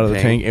bullet It would out of the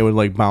ping. tank, it would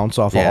like bounce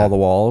off of Yeah. all the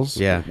walls.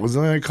 Yeah.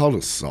 Wasn't that called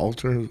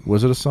Assault or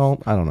Was it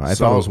assault? I don't know. I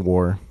thought it was Assault.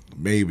 war.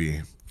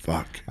 maybe?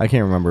 Fuck. I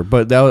can't remember,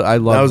 but I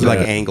loved That was that.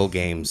 Like angle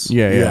games.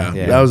 Yeah.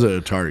 Yeah, that was a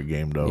Atari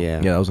game though.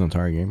 Yeah. Yeah, that was an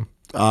Atari game.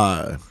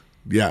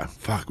 Yeah.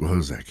 Fuck. What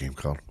was that game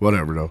called?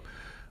 Whatever though.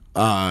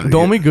 The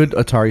only good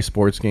Atari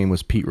sports game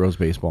was Pete Rose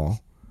Baseball.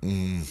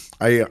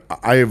 I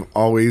have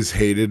always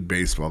hated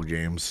baseball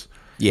games.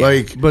 Yeah.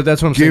 Like, But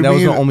that's what I'm saying. give That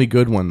was me the only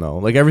good one though.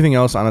 Like everything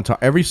else on Atari,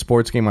 every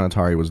sports game on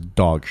Atari was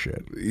dog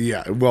shit.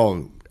 Yeah,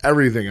 well,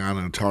 everything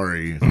on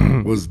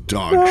Atari was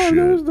dog No,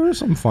 shit. There was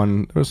some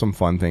fun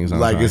things on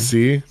Atari.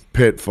 Legacy,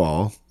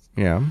 Pitfall.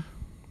 Yeah.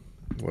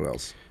 What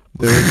else?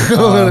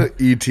 There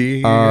E.T.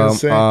 you gonna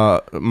say?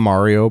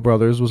 Mario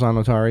Brothers was on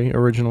Atari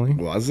originally.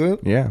 Was it?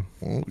 Yeah.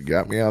 Well, you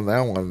got me on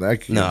that one.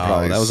 That No,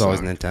 probably that was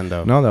always sucked.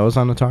 Nintendo. No, that was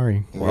on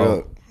Atari.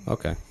 Well,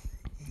 Okay.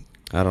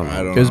 I don't know.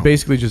 I don't It was know.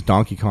 basically just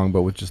Donkey Kong,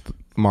 but with just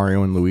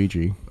Mario and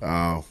Luigi.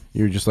 Oh,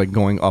 You're just like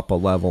going up a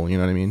level. You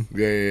know what I mean?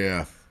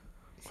 yeah.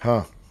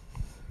 Huh.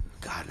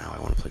 God, now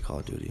I want to play Call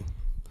of Duty.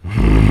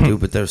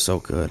 Dude, but they're so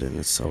good and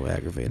it's so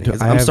aggravating.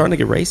 Dude, I'm starting to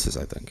get racist,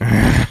 I think.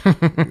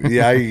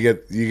 Yeah, you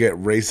get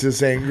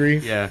racist angry.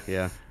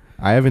 Yeah.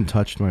 I haven't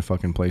touched my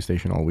fucking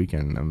PlayStation all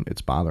weekend.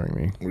 It's bothering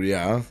me.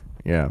 Yeah.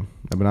 Yeah,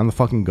 I've been on the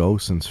fucking go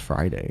since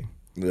Friday.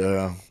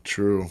 Yeah.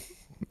 True.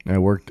 I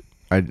worked.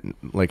 I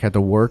like had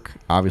to work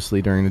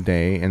obviously during the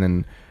day, and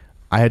then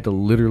I had to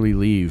literally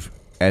leave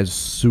as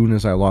soon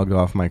as I logged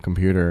off my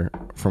computer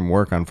from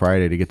work on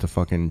Friday to get to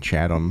fucking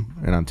Chatham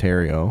in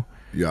Ontario.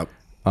 Yep.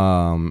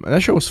 That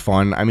show was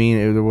fun. I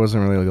mean, there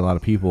wasn't really like a lot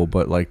of people,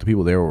 but like the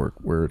people there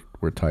were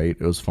tight.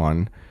 It was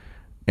fun.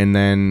 And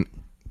then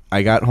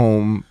I got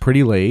home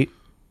pretty late.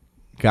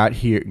 Got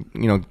here,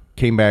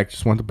 came back,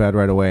 just went to bed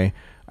right away.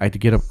 I had to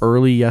get up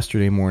early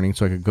yesterday morning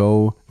so I could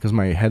go because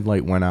my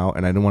headlight went out,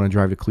 and I didn't want to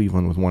drive to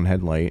Cleveland with one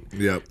headlight.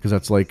 Yep. Because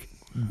that's like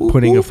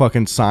putting a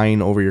fucking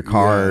sign over your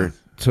car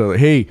to,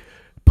 hey,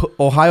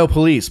 Ohio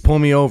police, pull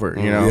me over.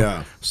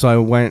 Yeah. So I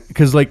went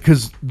because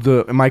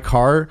in my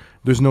car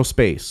there's no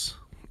space.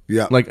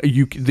 Yeah. Like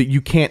you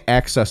can't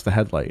access the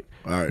headlight.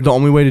 All right. The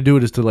only way to do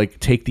it is to like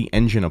take the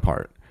engine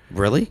apart.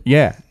 Really?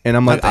 Yeah, and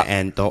I'm like, Not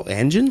the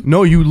engine?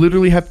 no, you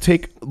literally have to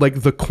take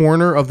like the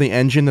corner of the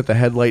engine that the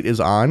headlight is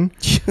on.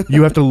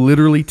 You have to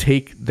literally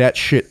take that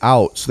shit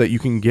out so that you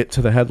can get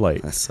to the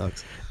headlight. That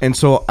sucks. And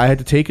so I had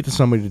to take it to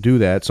somebody to do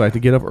that. So I had to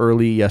get up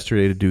early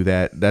yesterday to do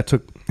that. That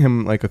took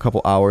him like a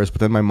couple hours.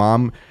 But then my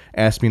mom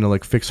asked me to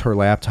like fix her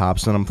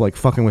laptops, and I'm like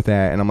fucking with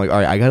that. And I'm like, all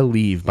right, I gotta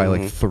leave by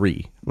like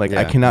 3. Like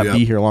I cannot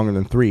be here longer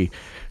than 3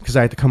 because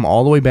I had to come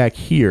all the way back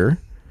here.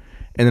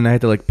 And then I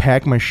had to like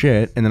pack my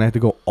shit, and then I had to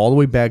go all the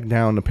way back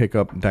down to pick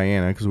up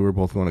Diana because we were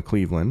both going to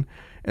Cleveland.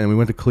 And we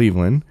went to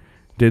Cleveland,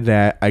 did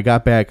that. I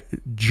got back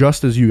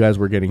just as you guys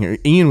were getting here.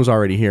 Ian was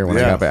already here when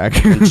I got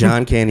back. And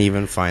John can't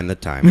even find the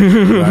time.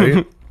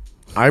 Right?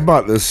 I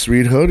bought this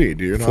sweet hoodie,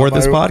 dude. For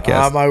this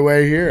podcast. On my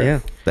way here. Yeah,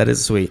 that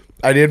is sweet.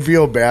 I did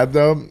feel bad,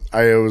 though.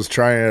 I was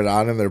trying it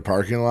on in their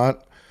parking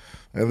lot,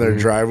 in their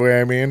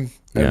driveway, I mean.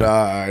 And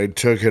I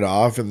took it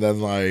off, and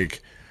then,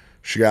 like,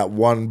 she got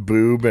one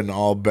boob and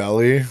all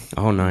belly.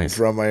 Oh, nice.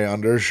 From my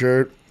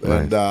undershirt.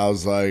 Nice. And I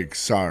was like,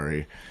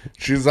 sorry.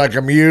 She's like,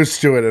 I'm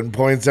used to it, and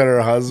points at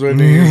her husband.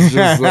 He's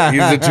just like,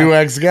 he's a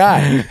 2X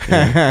guy.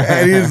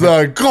 And he's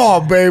like, come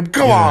on, babe,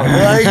 come on.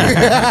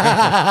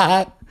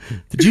 Like,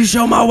 did you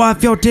show my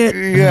wife your tit?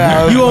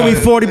 Yeah. You owe me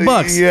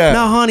 $40. Yeah.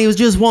 No, honey, it was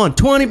just one.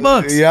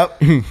 $20.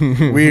 Yep.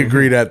 We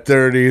agreed at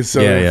 30.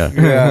 So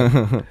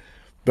yeah.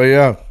 But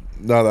yeah.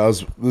 No,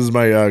 this is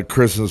my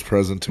Christmas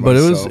present to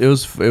myself. But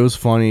it was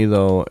funny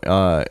though.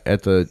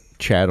 At the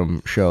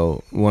Chatham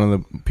show, one of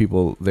the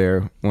people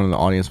there, one of the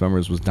audience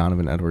members was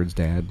Donovan Edwards'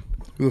 dad.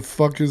 Who the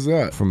fuck is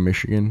that? From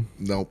Michigan.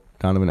 Nope.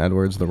 Donovan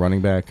Edwards, the running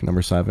back,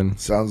 number 7.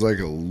 Sounds like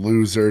a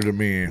loser to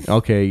me.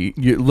 Okay,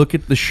 you look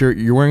at the shirt.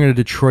 You're wearing a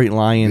Detroit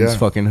Lions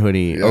fucking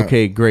hoodie. Yeah.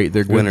 Okay, great.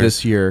 They're good Winners.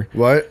 this year.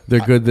 What? They're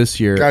good this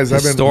year. Guys,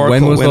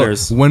 Historical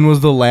winners. when was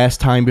the last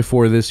time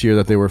before this year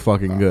that they were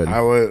fucking good?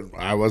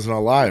 I wasn't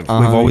alive. We've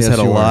always yes,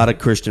 had a you lot of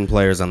Christian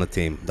players on the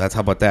team. That's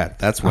how about that?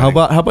 That's winning.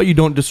 How about you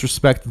don't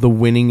disrespect the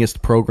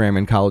winningest program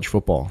in college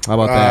football? How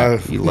about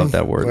that? You love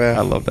that word. Well,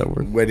 I love that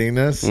word.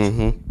 Wittiness?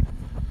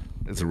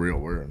 Mm-hmm. It's a real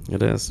word.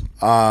 It is.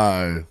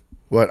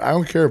 What? I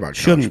don't care about college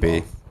Shouldn't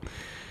ball. be.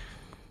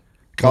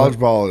 College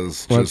ball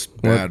is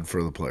just bad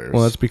for the players.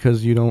 Well, that's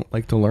because you don't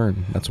like to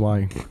learn. That's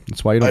why.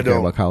 That's why you don't care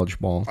about college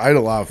ball. I had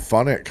a lot of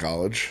fun at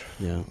college.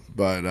 Yeah.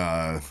 But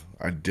I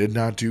did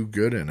not do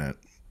good in it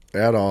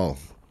at all.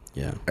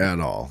 Yeah.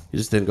 At all. You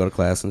just didn't go to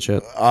class and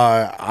shit?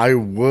 I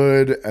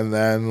would, and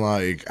then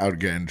like I would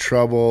get in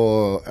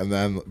trouble, and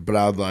then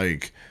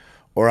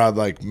I'd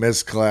like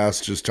miss class,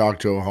 just talk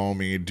to a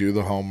homie, do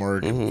the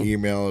homework,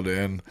 email it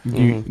in.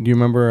 Do you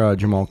remember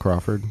Jamal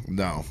Crawford?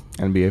 No.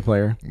 NBA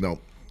player?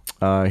 Nope.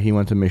 He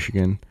went to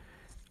Michigan.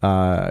 He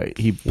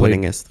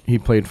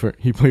Winningest.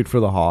 played for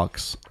the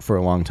Hawks for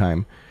a long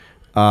time.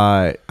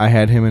 I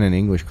had him in an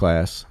English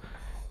class,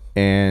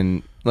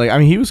 and like I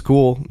mean he was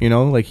cool,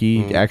 like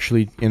he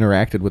actually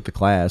interacted with the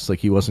class, like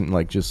he wasn't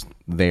like just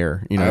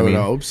there, I would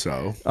hope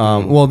so.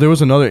 Well, there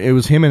was it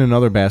was him and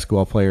another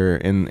basketball player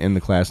in the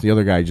class. The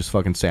other guy just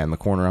fucking sat in the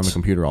corner on the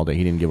computer all day.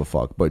 He didn't give a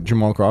fuck. But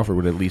Jamal Crawford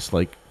would at least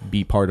like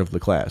be part of the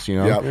class,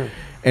 Yep.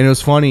 And it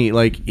was funny,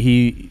 like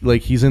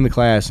he's in the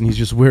class and he's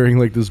just wearing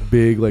like this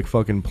big like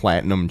fucking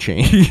platinum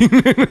chain. And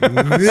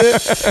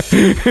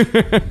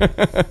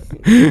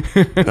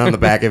on the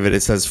back of it,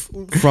 it says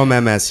from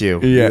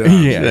MSU.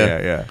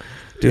 Yeah.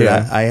 Dude,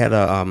 I had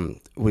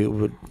we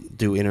would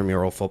do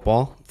intramural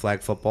football,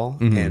 flag football,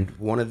 and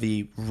one of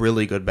the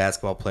really good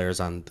basketball players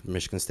on the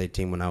Michigan State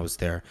team when I was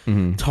there,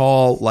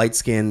 tall, light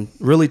skin,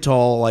 really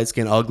tall, light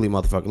skin, ugly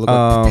motherfucker. Look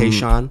like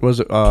Tayshaun. Was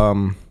it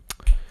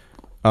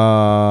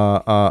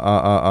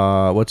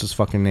what's his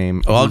fucking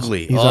name?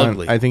 Ugly.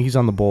 I think he's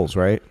on the Bulls,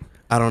 right?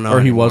 I don't know. Or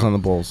he anymore. was on the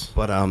Bulls.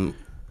 But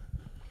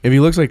if he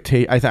looks like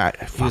Tate, I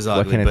thought he was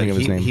ugly. Can't I think of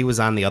his name? He was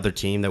on the other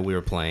team that we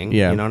were playing.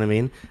 Yeah. You know what I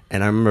mean?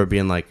 And I remember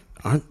being like,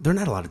 they're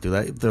not allowed to do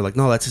that. They're like,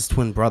 no, that's his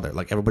twin brother.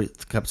 Like everybody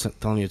kept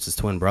telling me it's his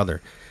twin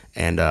brother.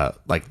 And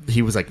like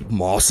he was like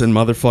mossing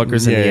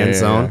motherfuckers in the end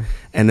zone. Yeah.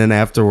 And then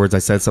afterwards I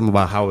said something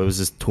about how it was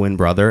his twin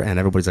brother, and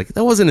everybody's like,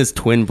 that wasn't his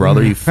twin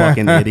brother, you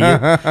fucking idiot.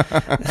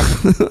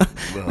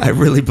 I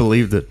really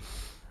believed it.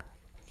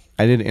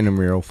 I did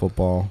intramural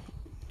football.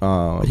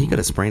 But he could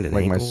have sprained an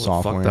like ankle. my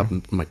sophomore. Fucked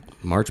up my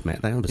March man.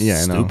 That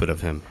was stupid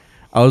of him.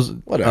 I was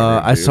whatever.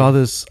 I saw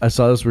this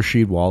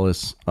Rasheed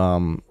Wallace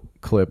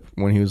clip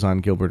when he was on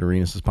Gilbert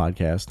Arenas'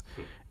 podcast,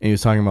 and he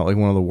was talking about like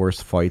one of the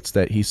worst fights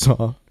that he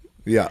saw.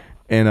 Yeah.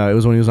 And it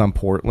was when he was on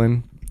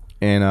Portland,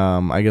 and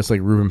I guess like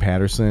Ruben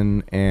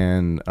Patterson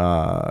and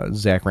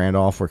Zach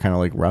Randolph were kind of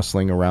like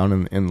wrestling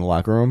around in the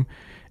locker room,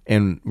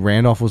 and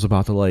Randolph was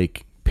about to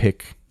like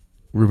pick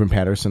Ruben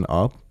Patterson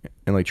up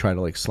and like try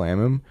to like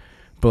slam him,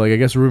 but like I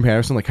guess Ruben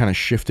Patterson like kind of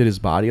shifted his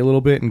body a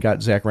little bit and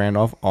got Zach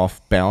Randolph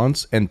off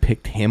balance and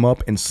picked him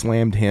up and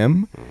slammed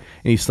him, and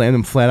he slammed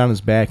him flat on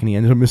his back, and he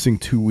ended up missing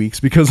 2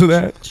 weeks because of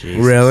that.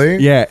 Jesus. Really?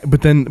 Yeah,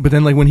 but then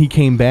like when he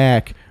came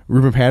back,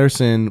 Ruben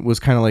Patterson was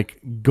kind of like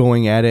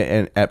going at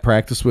it at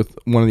practice with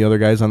one of the other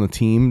guys on the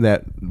team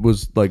that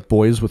was like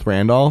boys with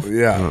Randolph.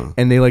 Yeah.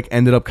 And they like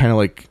ended up kind of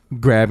like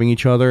grabbing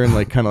each other and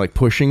like kind of like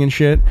pushing and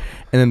shit.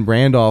 And then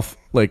Randolph,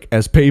 like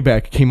as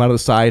payback, came out of the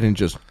side and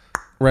just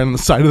ran on the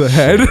side of the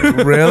head.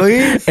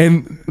 Really?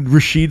 And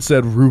Rasheed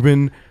said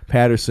Ruben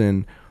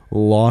Patterson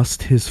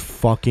lost his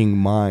fucking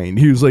mind.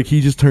 He was like, he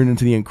just turned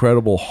into the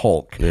Incredible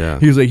Hulk. Yeah.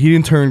 He was like, he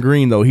didn't turn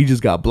green though, he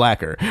just got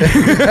blacker. And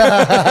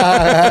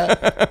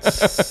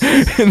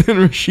then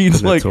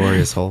Rasheed's like,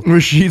 Notorious Hulk.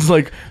 Rasheed's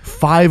like,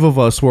 5 of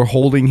us were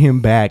holding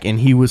him back, and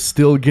he was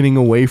still getting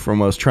away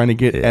from us, trying to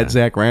get at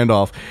Zach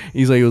Randolph.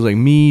 He's like, it was like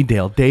me,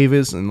 Dale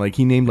Davis, and like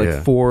he named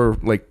like 4,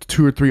 like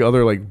 2 or 3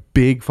 other like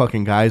big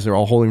fucking guys. They're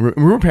all holding.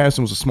 Ruben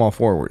Patterson was a small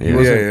forward. He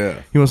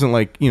wasn't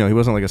like, you know, he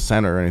wasn't like a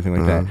center or anything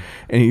like that.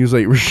 And he was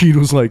like, Rasheed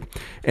was like,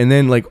 and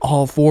then like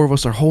all 4 of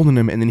us are holding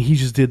him, and then he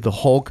just did the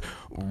Hulk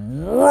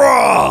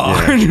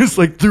and just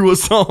like threw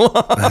us all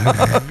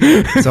off.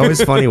 It's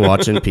always funny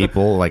watching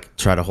people like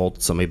try to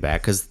hold somebody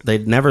back because they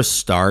never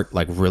start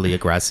like really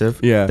aggressive.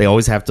 Yeah, they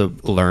always have to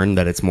learn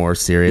that it's more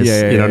serious.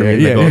 Yeah, you know what I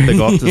mean? They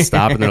go up to the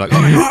stop and they're like,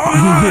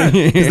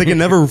 because they can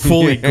never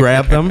fully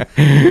grab them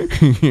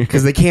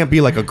because they can't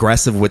be like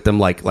aggressive with them,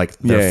 like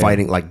they're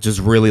fighting, like just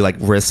really like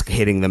risk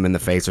hitting them in the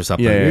face or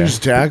something. You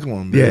just tackle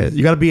them. Yeah,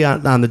 you got to be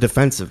on the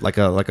defensive, like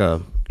a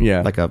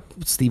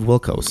Steve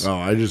Wilkos. Oh,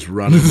 I just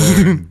run in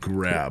there and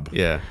grab.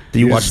 Yeah. Do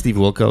you watch Steve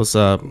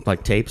Wilkos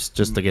like tapes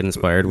just to get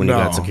inspired when you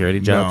got security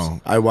jobs? No,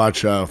 I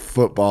watch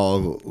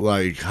football,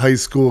 like high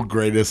school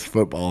greatest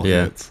football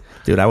hits.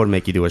 Dude, I would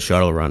make you do a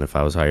shuttle run if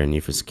I was hiring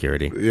you for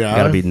security. Yeah. You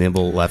got to be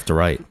nimble left to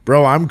right.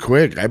 Bro, I'm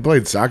quick. I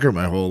played soccer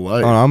my whole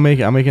life. Oh, I'm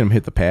making him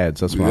hit the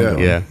pads. That's what I'm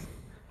doing. Yeah.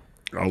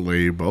 I'll lay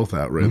you both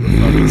out right the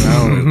fucking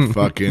down at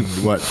fucking,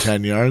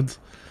 10 yards?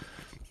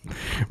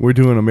 We're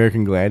doing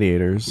American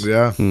Gladiators.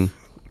 Yeah.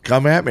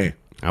 Come at me.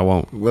 I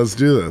won't. Let's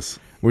do this.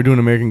 We're doing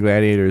American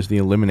Gladiators, the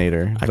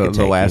Eliminator.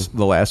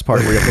 The last part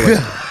where you have to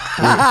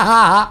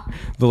like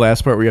the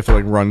last part where you have to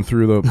like run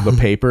through the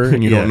paper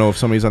and you don't know if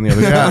somebody's on the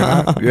other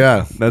side.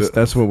 Yeah.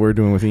 That's what we're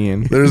doing with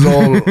Ian. There's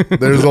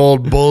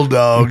old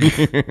Bulldog.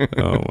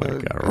 Oh my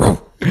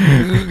god.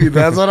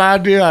 That's what I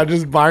do. I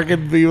just bark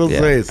in people's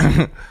face.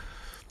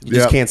 You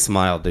just can't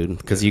smile, dude,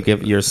 because you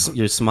give your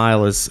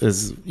smile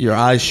is your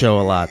eyes show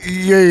a lot.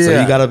 Yeah.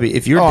 So you gotta be.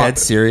 If you're dead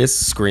serious,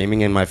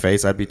 screaming in my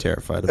face, I'd be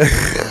terrified of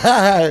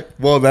you.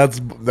 Well, that's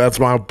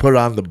why I put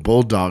on the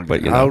Bulldog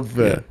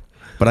outfit. Yeah.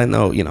 But I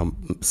know,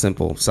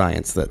 simple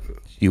science that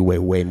you weigh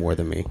way more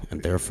than me,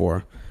 and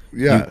therefore,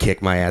 you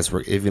kick my ass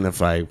even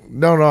if I.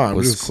 No.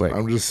 Quick.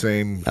 I'm just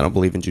saying. I don't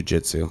believe in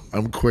jiu-jitsu.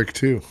 I'm quick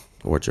too.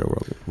 Or Joe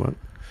Rogan. What?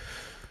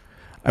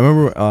 I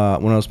remember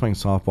when I was playing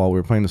softball, we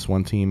were playing this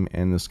one team,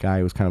 and this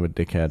guy was kind of a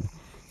dickhead,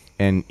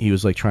 and he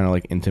was like trying to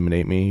like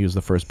intimidate me. He was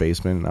the first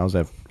baseman, and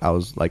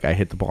I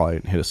hit the ball, I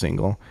hit a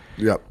single.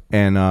 Yep.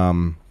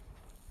 And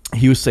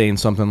he was saying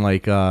something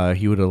like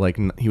he would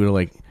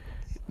have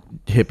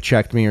hip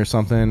checked me or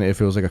something if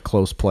it was like a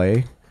close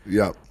play.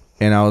 Yep.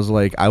 And I was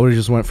like, I would have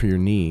just went for your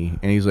knee.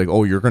 And he's like,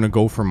 oh, you're gonna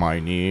go for my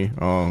knee?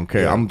 Oh,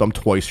 okay. Yeah. I'm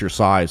twice your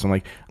size. I'm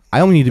like, I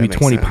only need to be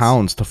 20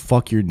 pounds to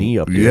fuck your knee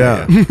up. Dude.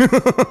 Yeah.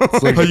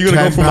 It's like, how are you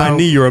gonna go for my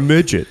knee? You're a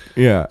midget.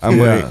 Yeah. I'm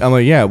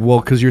like, yeah.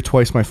 Well, because you're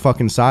twice my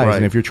fucking size, right.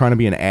 And if you're trying to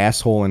be an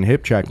asshole and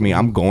hip check me,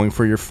 I'm going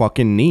for your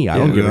fucking knee. I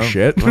don't give a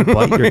shit. I'll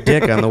bite your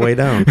dick on the way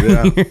down.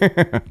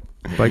 Yeah.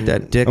 Bite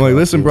that dick. I'm like, off,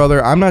 listen, dude.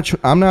 brother, I'm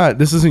not.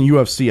 This isn't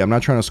UFC. I'm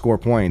not trying to score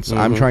points.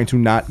 I'm trying to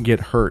not get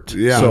hurt.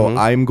 Yeah. So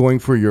I'm going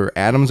for your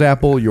Adam's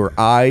apple, your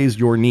eyes,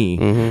 your knee.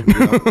 I'm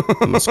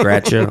gonna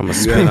scratch you. I'm gonna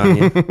spit on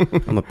you. I'm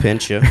gonna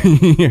pinch you.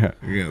 Yeah.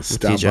 You're going to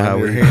stop teach you on how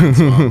your we- hands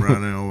while I'm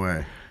running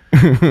away.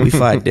 We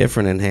fight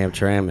different in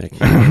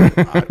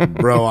Hamtramck.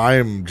 Bro, I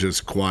am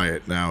just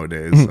quiet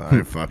nowadays.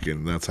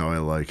 That's how I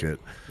like it.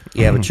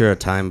 Yeah, but you're a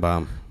time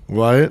bomb.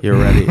 What? You're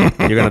ready.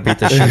 You're gonna beat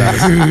the shit out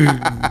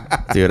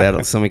of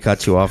dude. Somebody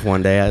cut you off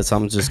one day.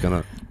 Something's just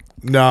gonna.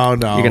 No. You're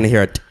gonna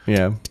hear it.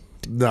 Yeah.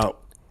 No.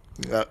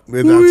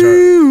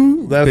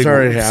 That's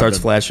already happened. Starts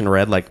flashing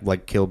red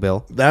like Kill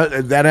Bill.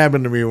 That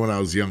happened to me when I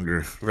was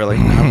younger. Really?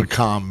 I'm a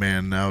calm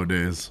man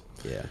nowadays.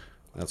 Yeah,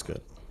 that's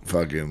good.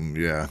 Fucking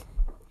yeah.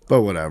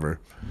 But whatever.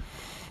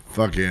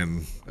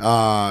 Fucking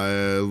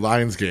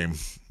Lions game.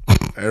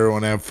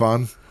 Everyone have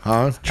fun?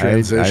 Huh?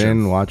 Transition. I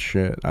didn't watch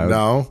shit.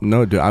 No?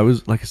 No, dude. I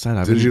was, like I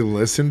said, Did you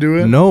listen to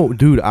it? No,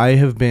 dude. I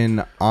have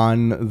been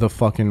on the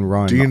fucking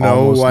run. Do you know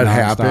almost what nonstop.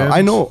 happened?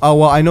 I know. Oh,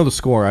 well, I know the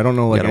score. I don't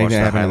know like Gotta watch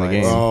anything that the happened in the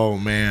game. highlights. Oh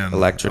man.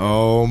 Electric.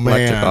 Oh man.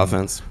 Electric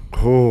offense.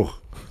 Oh.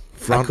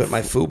 My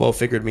Fubo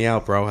figured me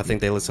out, bro. I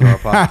think they listen to our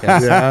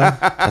podcast.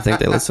 Yeah. I think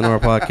they listen to our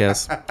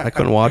podcast. I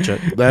couldn't watch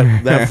it.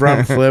 That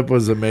front flip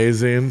was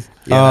amazing.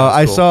 Yeah,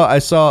 that was cool. I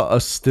saw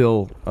a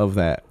still of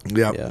that.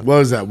 Yep. Yeah. What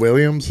was that?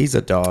 Williams? He's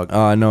a dog.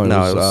 No, it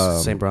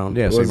was St. Brown.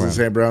 Yeah, Was St. it Brown.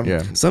 St. Brown?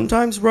 Yeah.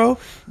 Sometimes, bro,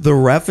 the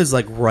ref is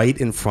like right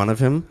in front of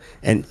him,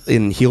 and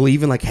he'll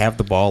even like have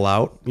the ball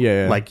out,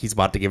 Yeah. like he's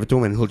about to give it to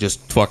him, and he'll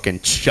just fucking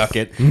chuck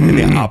it in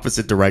the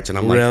opposite direction.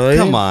 I'm Really?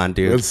 like, come on,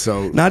 dude. That's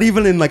so- not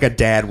even in like a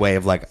dad way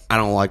of like, I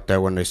don't like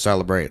that when they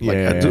celebrate. Like,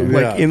 Yeah,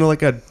 like yeah. in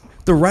like a.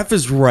 The ref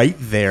is right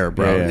there,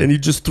 bro, Yeah. and he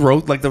just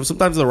throws like.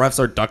 Sometimes the refs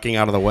are ducking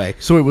out of the way.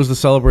 So it was the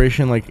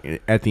celebration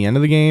like at the end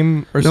of the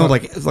game or No, something?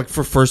 like it's like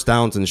for first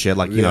downs and shit.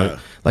 Like you know, Yeah.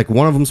 like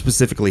one of them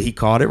specifically, he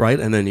caught it right,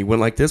 and then he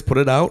went like this, put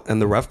it out, and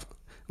the ref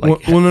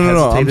like Well, no. I'm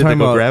hesitated to talking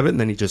go about- grab it, and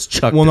then he just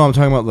chucked Well, it. no, I'm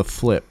talking about the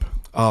flip.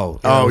 Oh,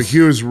 Oh, he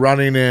was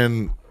running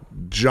in,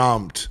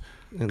 jumped,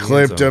 the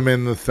clipped end zone. him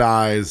in the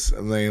thighs,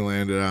 and then he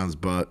landed on his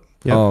butt.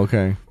 Yep. Oh,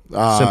 okay.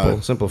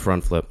 simple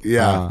front flip.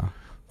 Yeah.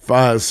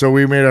 So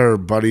we made our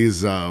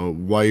buddy's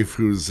wife,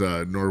 who's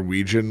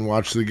Norwegian,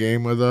 watch the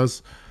game with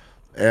us.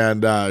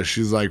 And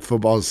she's like,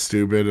 football's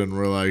stupid. And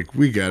we're like,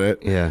 we get it.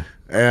 Yeah.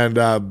 And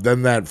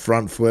then that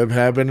front flip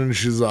happened. And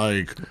she's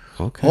like,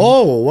 Okay.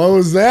 oh, what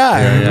was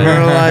that? And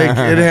we're like,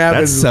 it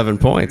happened. That's 7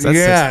 points. That's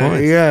 6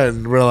 points. Yeah.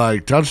 And we're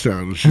like,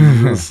 touchdown.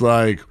 She's just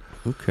like,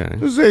 Okay.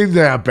 this ain't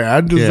that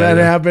bad. Does that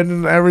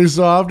happen every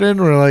so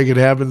often? We're like, it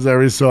happens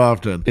every so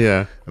often.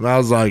 Yeah. And I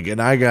was like,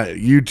 and I got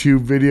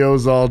YouTube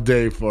videos all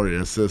day for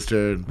you,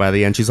 sister. By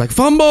the end, she's like,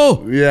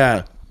 fumble.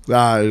 Yeah.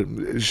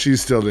 She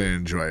still didn't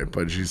enjoy it,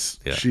 but she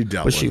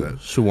dealt But with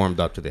it. she warmed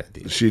up to the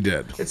idea. She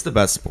did. It's the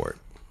best sport.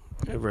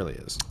 It really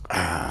is.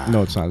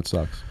 No, it's not. It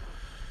sucks.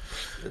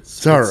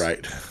 It's all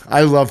right.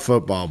 I love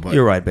football, but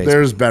You're right, baseball.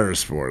 there's better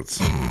sports.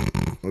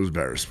 There's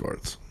better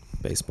sports.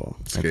 Baseball.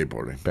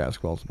 Skateboarding.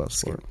 Basketball's the best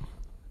sport.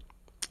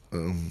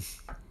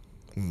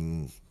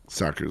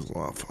 Soccer's a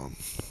lot of fun.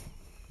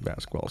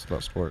 Basketball's the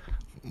best sport.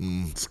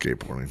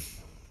 Skateboarding.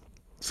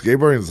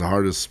 Skateboarding is the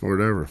hardest sport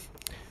ever.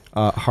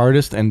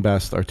 Hardest and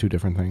best are two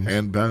different things.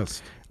 And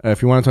best.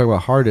 If you want to talk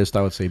about hardest,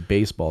 I would say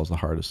baseball is the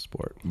hardest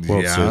sport.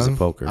 World Series of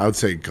Poker. I would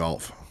say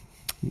golf.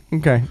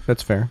 Okay,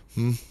 that's fair.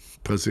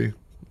 Pussy.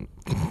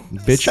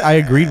 Bitch, I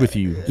agreed with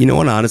you. You know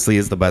what honestly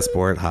is the best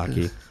sport?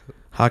 Hockey.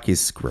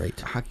 Hockey's great.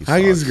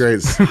 Hockey's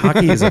great.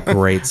 Hockey is a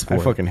great I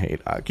sport. fucking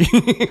hate hockey.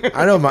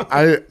 I don't.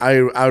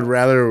 I would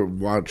rather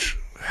watch.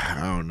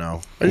 I don't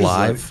know. I just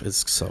Live is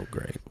so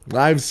great.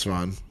 Live's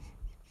fun.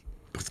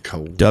 It's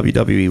cold.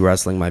 WWE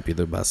wrestling might be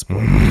the best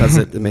sport because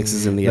it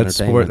mixes in the That's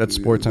sport. entertainment. That's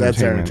sports That's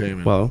entertainment.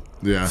 entertainment. Well,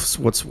 Yeah.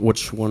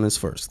 which one is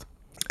first?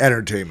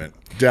 Entertainment.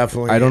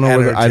 Definitely. I don't know. I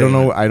don't know.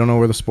 entertainment. I don't know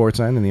where the sports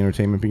end and the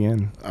entertainment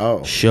begin.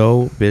 Oh.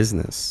 Show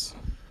business.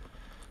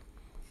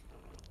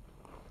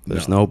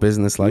 There's no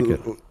business like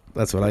it.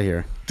 That's what I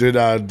hear. Did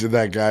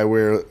that guy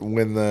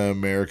win the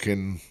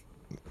American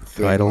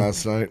thing Title?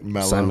 last night?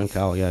 Mello. Simon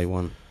Cowell, yeah, he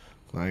won.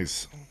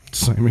 Nice.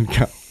 Simon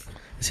Cowell.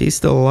 Is he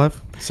still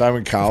alive?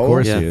 Simon Cowell? Of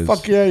course Yeah. he is.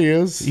 Fuck yeah, he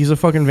is. He's a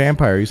fucking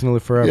vampire. He's gonna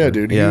live forever. Yeah,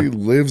 dude. Yeah. He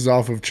lives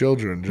off of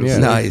children. Just Yeah.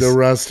 like Nice. the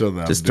rest of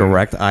them. Just dude.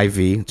 direct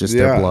IV, just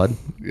their blood.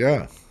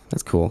 Yeah.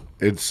 That's cool.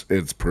 It's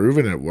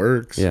proven it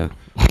works. Yeah.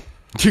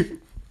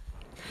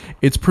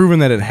 It's proven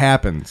that it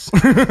happens.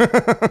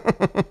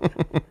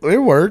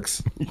 It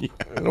works.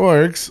 It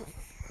works.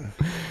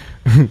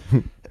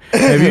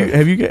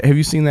 have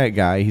you seen that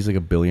guy? He's like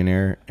a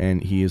billionaire,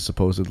 and he's like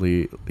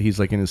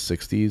in his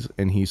 60s,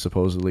 and he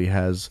supposedly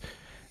has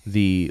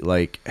the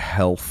like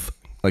health,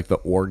 like the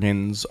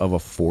organs of a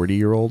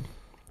 40-year-old.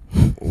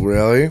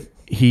 Really?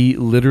 He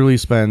literally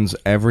spends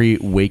every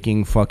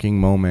waking fucking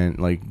moment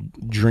like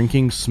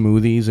drinking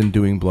smoothies and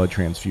doing blood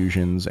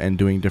transfusions and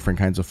doing different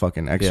kinds of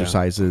fucking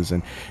exercises.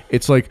 And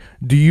it's like,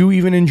 do you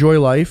even enjoy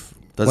life?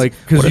 Because what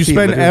you if he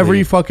spend every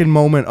literally- fucking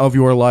moment of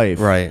your life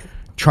Right.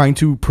 trying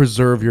to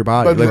preserve your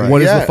body. But Like,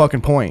 what is the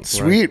fucking point?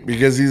 Sweet,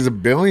 because he's a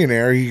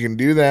billionaire, he can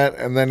do that,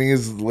 and then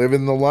he's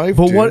living the life.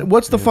 But dude.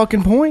 what's the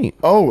fucking point?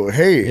 Oh,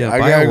 hey, Yeah, I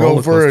buy a gotta go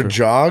roller for a coaster.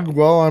 jog.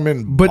 Well, I'm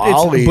in But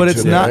Bali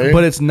it's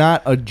today.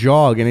 not a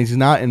jog, and he's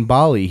not in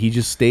Bali. He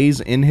just stays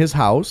in his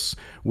house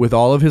with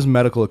all of his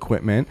medical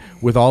equipment,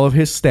 with all of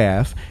his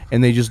staff,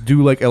 and they just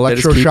do like just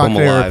keep electroshock him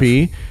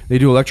therapy. They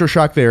do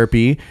electroshock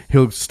therapy.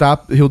 He'll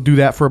do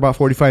that for about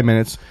 45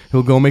 minutes.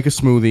 He'll go make a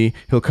smoothie.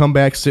 He'll come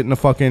back, sit in a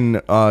fucking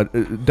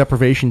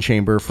deprivation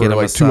chamber for Get a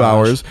like 2 massage.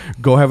 hours,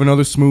 go have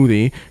another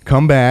smoothie,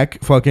 come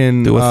back,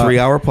 fucking Do a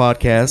 3-hour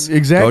podcast.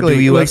 Exactly. Go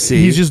do Like, UFC.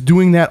 he's just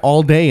doing that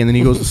all day, and then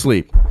he goes to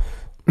sleep.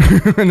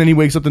 And then he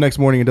wakes up the next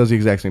morning and does the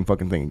exact same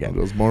fucking thing again.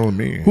 That's more than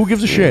me. Who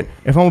gives a shit?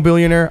 If I'm a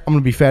billionaire, I'm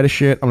gonna be fat as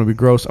shit. I'm gonna be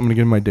gross. I'm gonna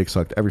get my dick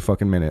sucked every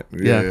fucking minute.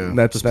 yeah,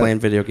 Yeah. just playing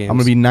video games. I'm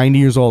gonna be 90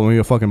 years old. I'm gonna be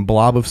a fucking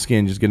blob of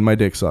skin, just getting my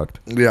dick sucked.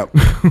 Yep.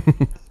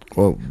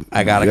 Well,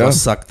 I gotta yeah. go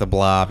suck the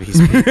blob. He's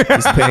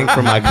paying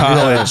for my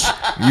college.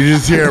 You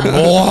just hear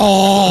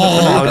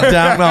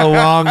down the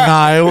long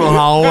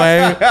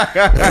hallway.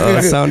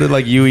 It sounded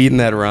like you eating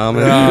that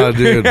ramen. Oh,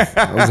 dude,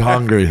 I was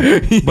hungry.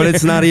 But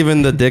it's not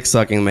even the dick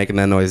sucking making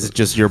that noise. It's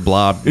just your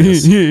blob.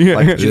 Yeah.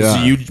 Like just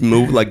Yeah. you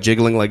move like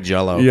jiggling like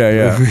Jello.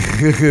 Yeah.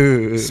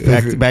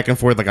 Back and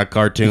forth like a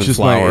cartoon It's just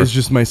flower. it's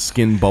just my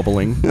skin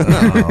bubbling.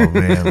 Oh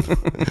man.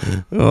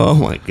 Oh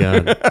my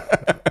god.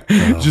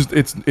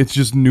 It's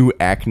just new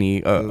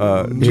acne,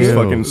 just Ew.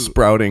 fucking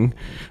sprouting.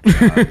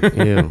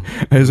 Ew.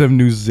 I just have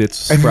new zits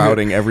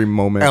sprouting every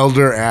moment.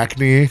 Elder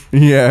acne.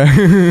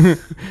 Yeah.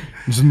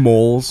 Just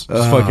moles,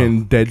 just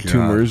fucking dead God.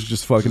 tumors,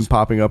 just fucking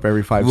popping up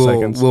every 5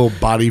 seconds. Little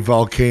body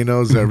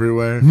volcanoes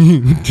everywhere.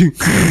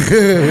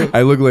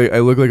 I look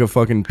like a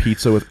fucking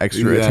pizza with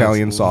extra Yes.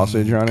 Italian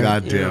sausage on it.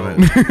 God damn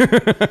it.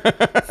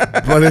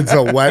 But it's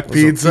a wet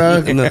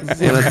pizza. And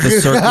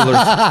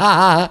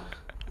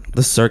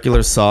the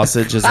circular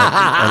sausage is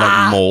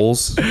like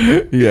moles.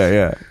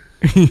 Yeah.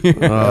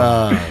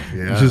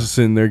 Yeah. Just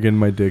sitting there getting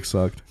my dick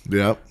sucked.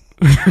 Yep.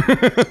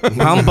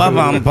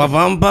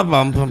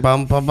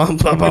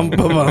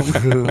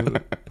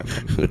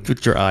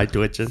 With your eye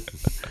twitching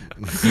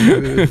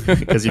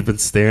because you've been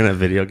staring at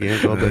video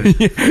games all day.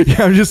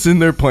 Yeah, I'm just sitting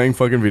there playing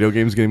fucking video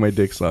games, getting my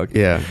dick sucked.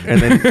 Yeah,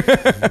 and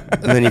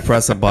then you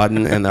press a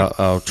button and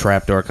a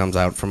trapdoor comes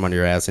out from under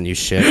your ass and you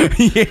shit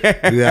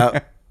Yeah.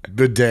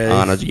 Bidet.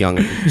 on a young.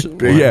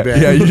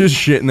 Yeah, you just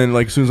shit, and then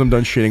like as soon as I'm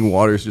done shitting,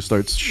 water just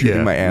starts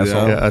shooting my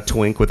asshole. Yeah, a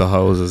twink with a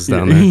hose is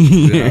down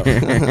there.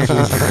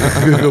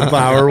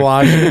 Power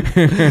wash.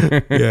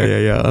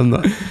 Yeah. I'm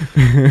not.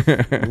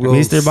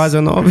 Mr.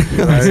 Bazanov.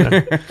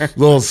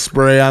 Little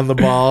spray on the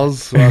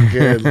balls.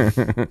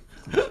 Fucking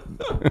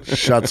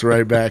shuts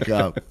right back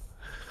up.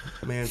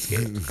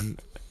 Manscaped.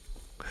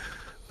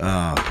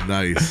 Oh,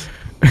 nice.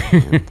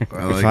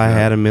 If I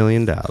had $1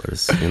 million, you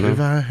know, If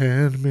I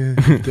had $1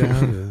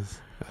 million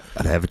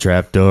I'd have a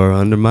trapdoor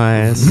under my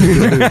ass.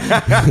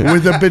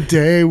 with a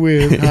bidet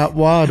with hot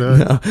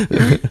water.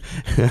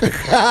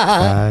 If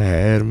I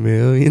had $1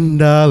 million,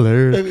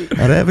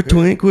 I'd have a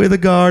twink with a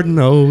garden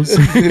hose.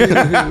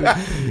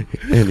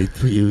 And he'd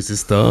use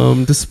his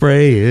thumb to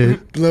spray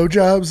it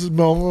Blowjobs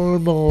more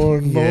and more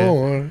and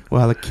more.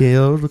 while I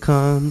killed the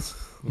cons.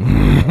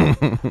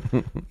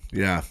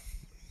 Yeah.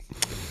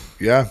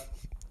 Yeah,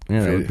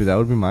 that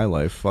would be my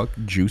life. Fuck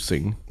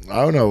juicing.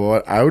 I don't know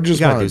what. I would just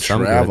You gotta want do to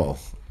something travel.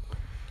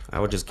 I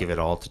would just give it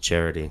all to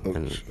charity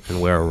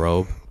and wear a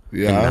robe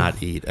Yeah. and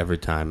not eat every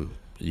time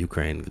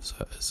Ukraine is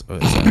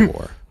at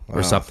war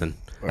or something.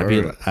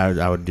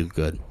 I would do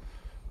good.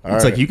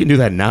 It's like you can do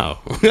that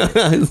now.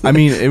 I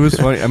mean, it was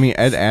funny. I mean,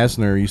 Ed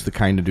Asner used to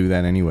kind of do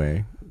that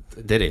anyway.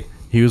 Did he?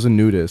 He was a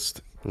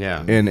nudist.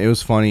 Yeah. And it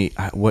was funny.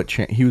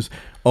 He was.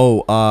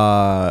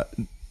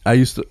 I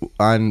used to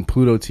on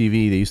Pluto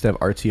TV. They used to have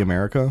RT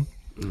America,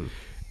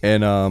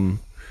 and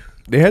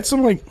they had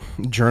some like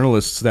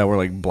journalists that were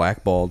like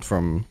blackballed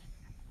from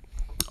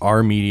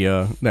our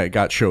media that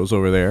got shows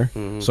over there.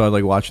 So I'd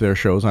like watch their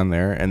shows on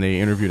there, and they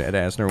interviewed Ed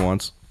Asner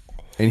once,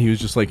 and he was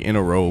just like in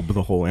a robe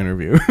the whole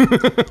interview.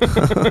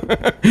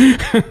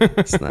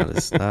 It's not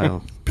his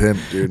style. Pimp,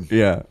 dude.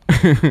 Yeah.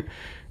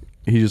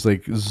 He just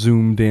like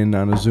zoomed in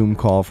on a Zoom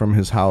call from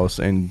his house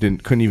and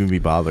couldn't even be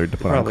bothered to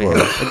put on clothes.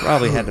 It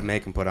probably had to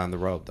make him put on the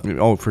robe though.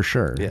 Oh, for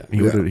sure. Yeah.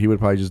 He would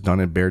probably just done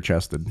it bare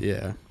chested.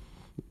 Yeah.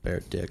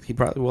 Bare dick. He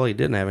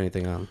didn't have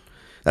anything on.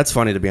 That's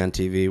funny to be on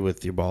TV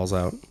with your balls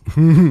out.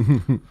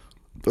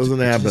 Doesn't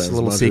happen. just a as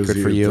little much secret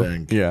as for you'd you.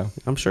 think. Yeah.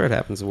 I'm sure it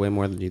happens way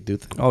more than you do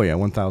think. Oh yeah,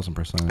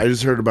 1,000%. I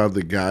just heard about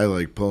the guy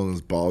like pulling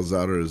his balls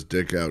out or his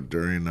dick out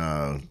during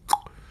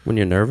When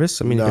you're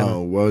nervous? I mean,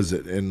 what was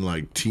it in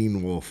like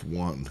Teen Wolf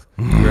 1?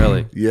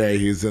 really? Yeah,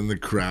 he's in the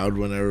crowd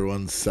when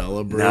everyone's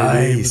celebrating.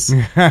 Nice.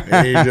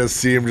 And you just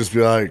see him just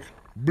be like,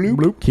 bloop,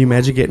 bloop. Can you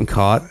imagine getting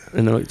caught?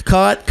 And they're like,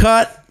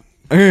 cut.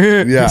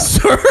 Yeah.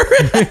 Sir,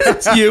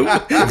 it's you.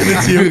 And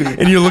it's you.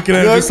 And you're looking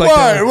at it You're just like,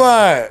 like that.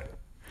 what?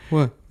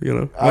 What? You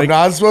know, I'm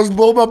not supposed to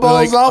pull my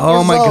balls off.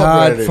 Oh my god,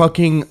 celebrating.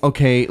 fucking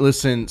okay.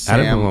 Listen, I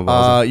didn't put my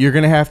balls Sam, up. you're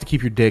gonna have to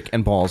keep your dick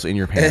and balls in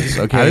your pants.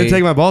 Okay, I didn't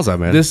take my balls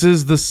out, man. This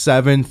is the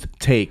 7th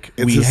take.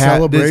 It's a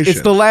celebration.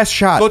 It's the last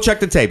shot. Go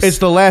check the tapes. It's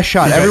the last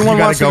shot. Everyone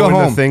You wants to gotta go in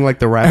the home. thing like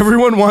the ref.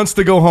 Everyone wants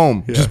to go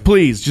home. Just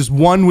please, just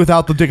one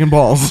without the dick and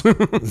balls. I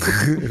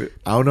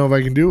don't know if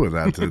I can do it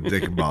without the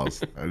dick and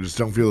balls. I just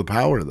don't feel the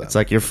power of that. It's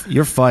like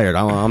you're fired.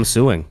 I'm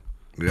suing.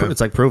 Yeah.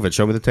 It's like prove it.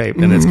 Show me the tape,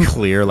 and it's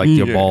clear. Like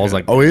your balls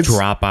like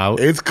drop out.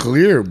 It's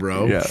clear,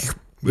 bro. Yeah.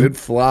 It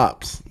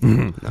flops.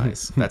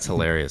 Nice. That's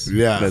hilarious.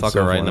 Yeah. Fuck That's her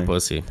so right in the funny.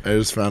 pussy. I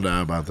just found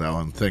out about that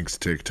one. Thanks,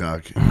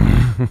 TikTok.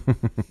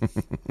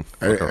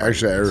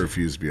 Actually, I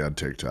refuse to be on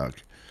TikTok.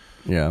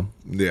 yeah,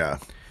 Yeah.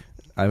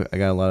 I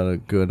got a lot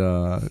of good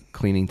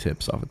cleaning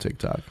tips off of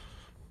TikTok.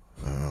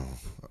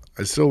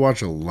 I still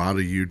watch a lot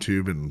of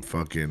YouTube and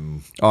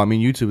fucking Oh, I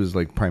mean, YouTube is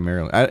like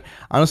primarily.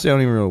 Honestly, I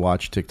don't even really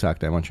watch TikTok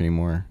that much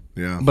anymore.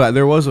 yeah. But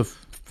there was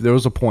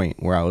a point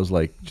where I was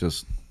like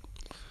just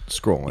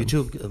scrolling.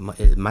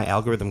 YouTube, my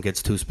algorithm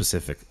gets too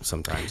specific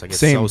sometimes. I get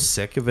Same. so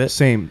sick of it.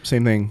 Same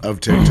thing. Of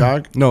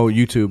TikTok. No,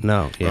 YouTube.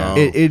 No, yeah.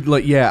 It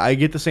like I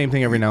get the same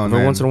thing every now and Every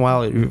then. once in a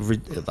while,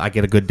 I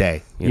get a good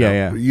day. You know?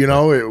 Yeah. You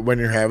know, when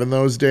you're having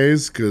those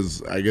days,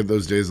 because I get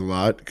those days a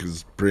lot,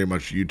 because pretty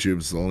much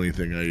YouTube's the only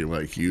thing I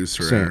like use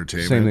for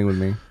entertainment. Same thing with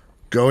me.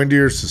 Go into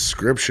your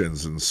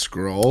subscriptions and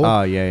scroll.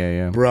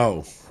 Yeah.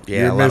 Bro, Yeah,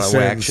 you're a lot of missing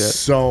whack shit.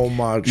 so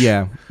much.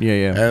 Yeah.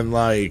 And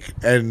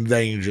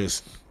then you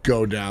just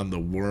go down the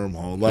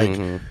wormhole.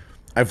 Like,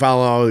 I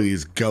follow all of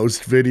these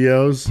ghost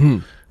videos,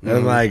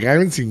 and like I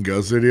haven't seen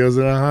ghost videos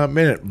in a hot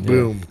minute.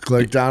 Boom,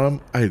 clicked on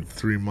them. I had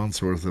 3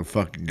 months worth of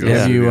fucking ghost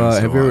Have you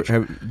videos.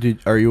 to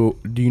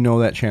watch. do you know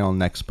that channel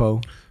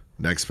Nexpo?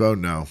 Nexpo?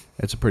 No.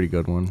 It's a pretty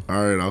good one.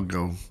 All right, I'll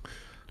go.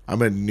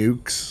 I'm a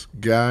nukes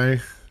guy.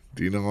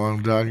 Do you know what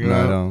I'm talking No, I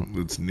about?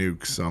 don't. It's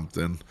nuke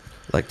something.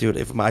 Like, dude,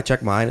 if I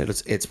check mine,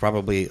 it's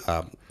probably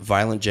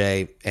Violent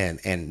J and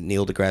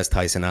Neil deGrasse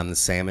Tyson on the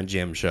Sam and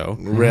Jim show.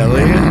 Really?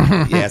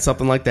 Yeah,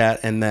 something like that.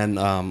 And then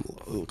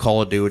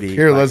Call of Duty.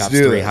 Here, Black let's Ops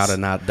do 3, this. How to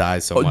not die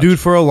so much. Dude,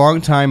 for a long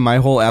time, my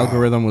whole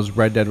algorithm was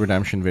Red Dead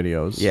Redemption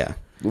videos. Yeah.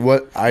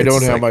 What? I It's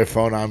don't have like- my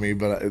phone on me,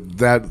 but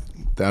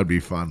that'd be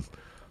fun.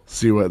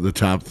 See what the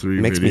top 3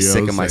 It makes videos me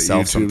sick of that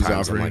myself YouTube's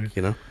sometimes. I'm offering. like,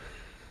 you know.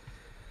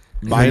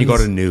 Then you go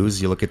Mine's- to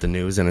news, you look at the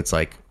news, and it's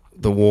like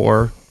the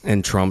war,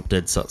 and Trump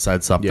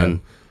said something,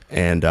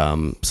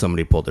 and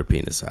somebody pulled their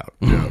penis out.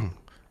 Yeah.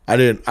 I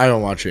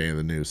don't watch any of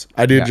the news.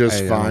 I did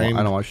just I find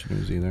don't watch the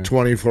news either.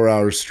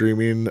 24-hour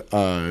streaming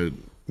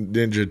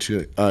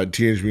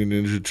Teenage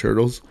Mutant Ninja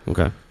Turtles,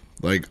 Okay,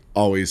 like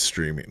always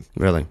streaming.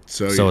 really?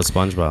 So So you- is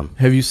SpongeBob.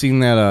 Have you seen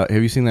that?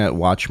 Have you seen that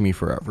Watch Me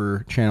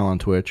Forever channel on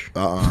Twitch?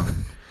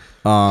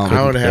 I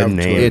don't have good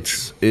name.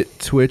 Twitch.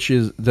 Twitch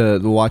is the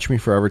Watch Me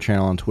Forever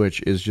channel on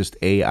Twitch is just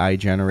AI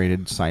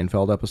generated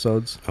Seinfeld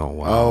episodes. Oh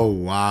wow. Oh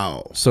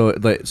wow! So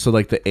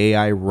like the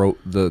AI wrote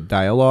the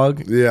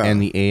dialogue, Yeah.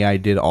 and the AI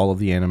did all of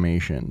the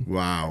animation.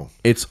 Wow!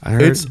 It's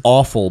heard-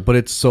 awful, but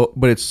it's so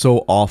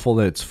awful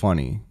that it's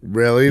funny.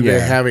 Really? Yeah. They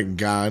haven't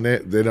gotten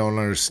it. They don't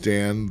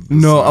understand. the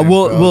No,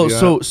 well,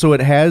 Seinfeld yet? so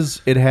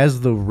it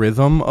has the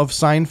rhythm of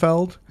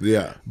Seinfeld,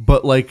 yeah.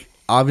 but like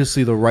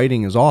obviously the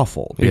writing is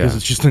awful because Yeah.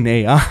 it's just an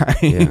AI.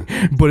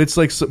 Yeah. But it's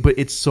like but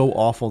it's so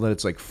awful that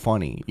it's like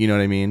funny. You know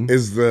what I mean?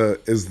 Is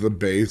the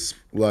bass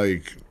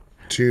like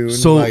tuned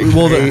So, like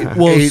well, the- eight,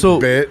 well,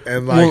 8-bit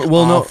and like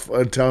well, no. off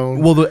a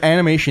tone? Well, the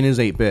animation is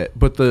 8-bit,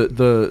 but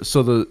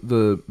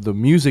the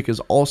music is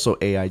also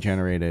AI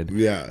generated.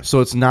 Yeah.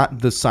 So it's not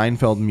the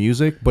Seinfeld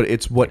music, but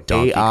it's what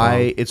Donkey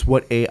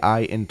AI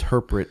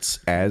interprets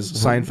as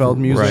Seinfeld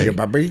music.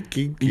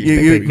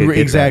 Right.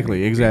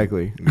 Exactly.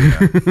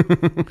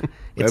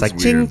 It's That's like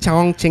ching weird.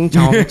 chong, ching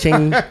chong,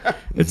 ching.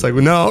 It's like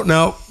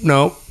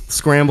no.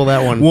 Scramble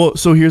that one. Well,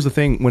 so here's the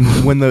thing: when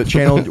the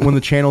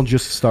channel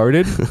just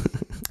started,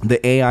 the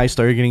AI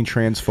started getting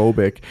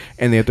transphobic,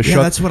 and they had to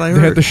shut. that's what I They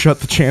had heard. to shut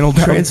the channel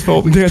down.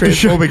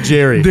 Transphobic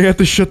Jerry. They had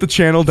to shut the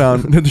channel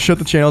down. They had to shut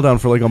the channel down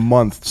for like a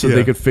month so Yeah.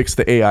 they could fix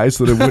the AI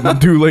so that it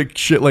wouldn't do like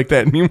shit like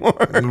that anymore.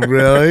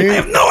 Really? I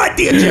have no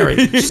idea, Jerry.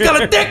 She's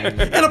got a dick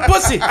and a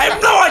pussy. I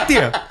have no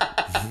idea.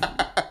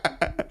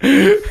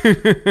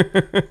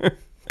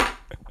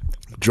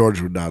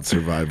 George would not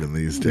survive in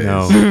these days.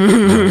 No.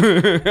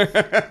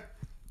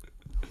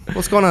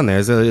 What's going on there?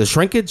 Is it a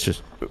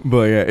shrinkage?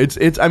 But yeah,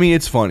 it's. I mean,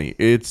 it's funny.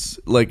 It's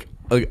like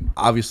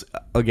obviously,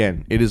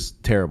 again, it is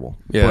terrible.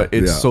 Yeah. But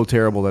it's Yeah. so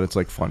terrible that it's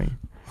like funny,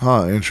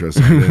 Huh?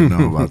 Interesting. I didn't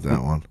know about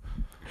that one.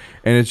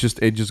 and it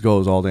just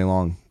goes all day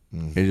long.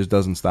 It just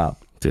doesn't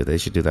stop. Dude, they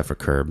should do that for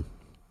Curb.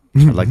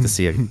 I'd like to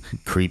see a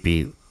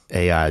creepy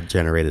AI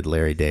generated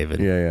Larry David.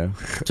 Yeah.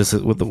 Just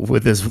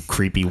with this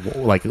creepy,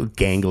 like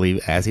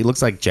gangly ass. He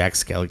looks like Jack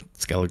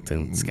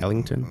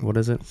Skellington. What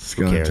is it? Who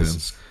Skellington.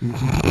 cares? I'm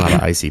not an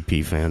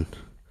ICP fan.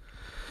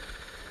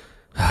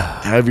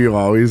 Have you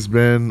always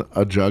been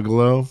a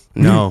juggalo?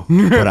 No,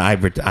 but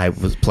I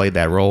was played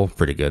that role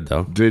pretty good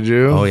though. Did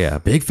you? Oh yeah,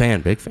 big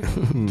fan.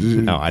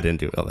 No, I didn't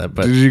do all that.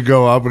 But did you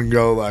go up and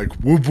go like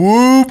whoop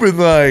whoop and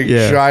like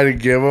try to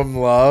give them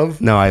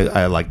love? No,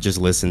 I like just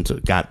listened to,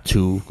 got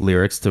 2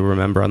 lyrics to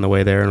remember on the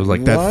way there, and was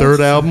like that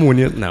third album when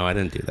you. No, I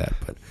didn't do that,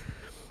 but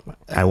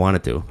I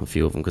wanted to a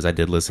few of them because I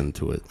did listen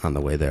to it on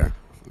the way there.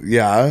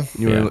 Yeah.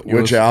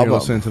 Which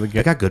album?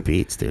 I got good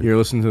beats, dude. You're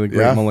listening to the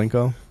Great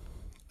Malenko?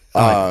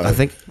 I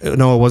think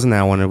no, it wasn't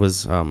that one. It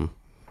was one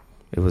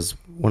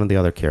of the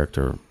other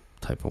character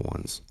type of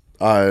ones.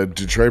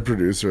 Detroit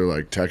producer,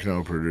 like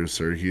techno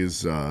producer.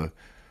 He's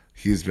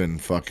been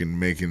fucking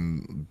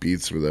making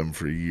beats with them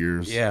for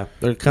years. Yeah,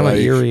 they're kind of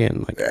eerie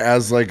and like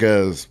as like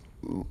a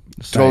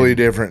totally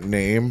different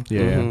name.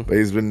 Yeah, but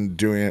he's been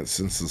doing it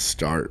since the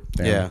start.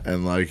 Yeah,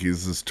 and like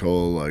he's this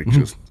total like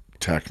just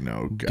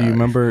techno guy. Do you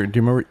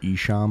remember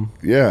Isham?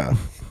 Yeah.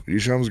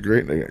 Isham's a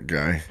great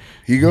guy.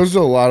 He goes to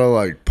a lot of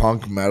like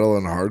punk, metal,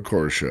 and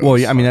hardcore shows. Well,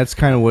 yeah, I mean that's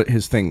kind of what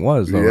his thing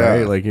was, though,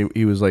 right? Like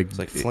he was like, it's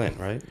like Flint,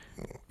 right?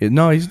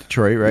 No, he's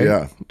Detroit, right?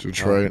 Yeah,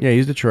 Detroit. Yeah,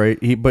 he's Detroit.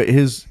 He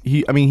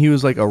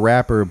was like a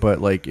rapper, but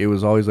like it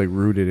was always like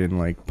rooted in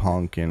like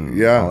punk and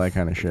all that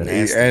kind of shit.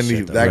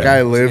 That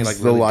guy lives like,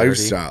 really the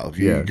lifestyle.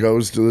 Dirty? He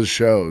goes to the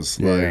shows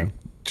like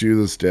to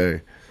this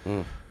day.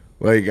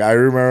 Like I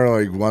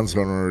remember like once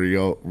when we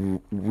were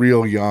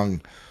real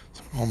young.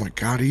 Oh my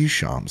God,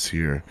 Isham's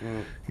here.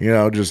 You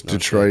know, just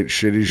Detroit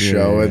shitty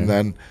show. And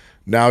then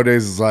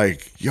nowadays it's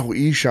like, yo,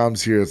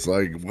 Isham's here. It's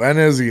like, when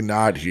is he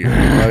not here?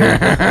 Like,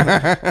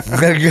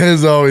 that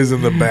guy's always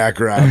in the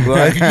background.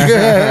 Like,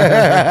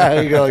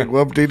 you're like,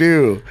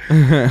 whoop-de-doo.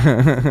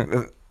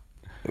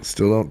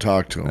 Still don't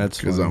talk to him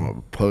because I'm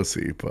a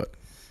pussy, but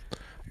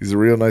he's a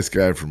real nice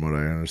guy from what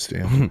I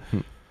understand.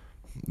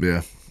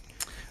 Yeah.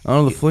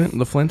 Oh,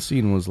 the Flint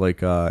scene was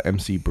like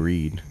MC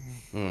Breed.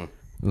 It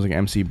was like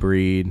MC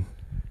Breed.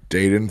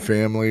 Dayton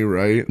family,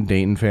 right?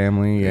 Dayton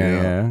family,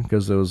 yeah.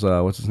 Because there was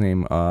what's his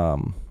name?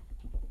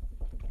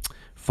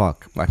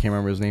 Fuck, I can't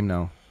remember his name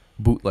now.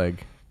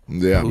 Bootleg.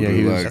 Yeah,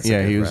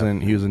 he was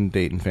in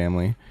Dayton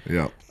family.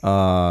 Yeah.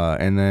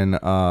 And then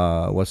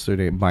what's their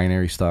name?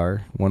 Binary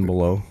Star, One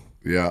Below.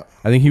 Yeah.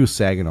 I think he was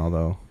Saginaw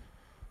though.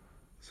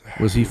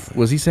 Was he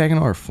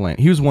Saginaw or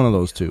Flint? He was one of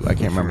those two. I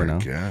can't remember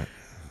now.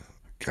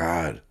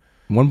 God.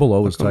 One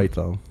Below was tight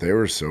though. They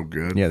were so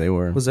good. Yeah, they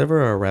were. Was there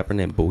ever a rapper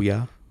named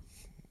Booyah?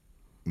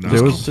 No.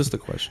 There was just a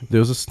question. There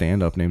was a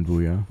stand-up named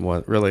Booyah.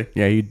 What, really?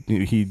 Yeah,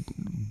 he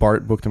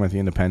Bart booked him at the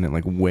Independent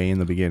like way in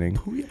the beginning.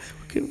 Booyah.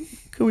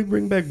 Can we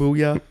bring back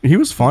Booyah? He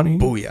was funny.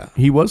 Booyah.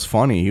 He was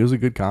funny. He was a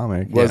good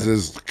comic. Was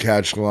his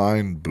catch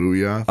line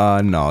Booyah?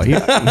 No. He,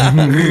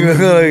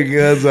 like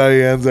that's how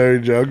he ends every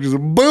joke. Just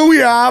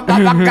Booyah,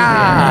 and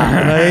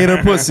I ate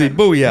a pussy.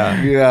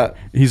 Booyah. Yeah.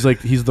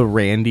 He's the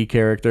Randy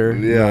character.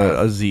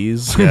 Yeah.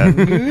 Aziz. Yeah.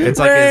 It's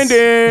like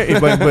Randy,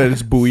 but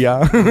it's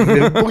Booyah.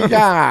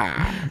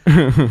 Booyah.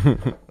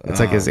 It's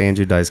like his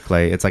Andrew Dice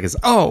Clay. It's like his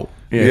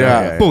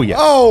Yeah. Booyah.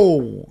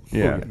 Oh.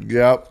 Yeah.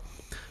 Yep.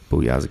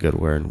 Booyah is a good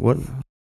word. What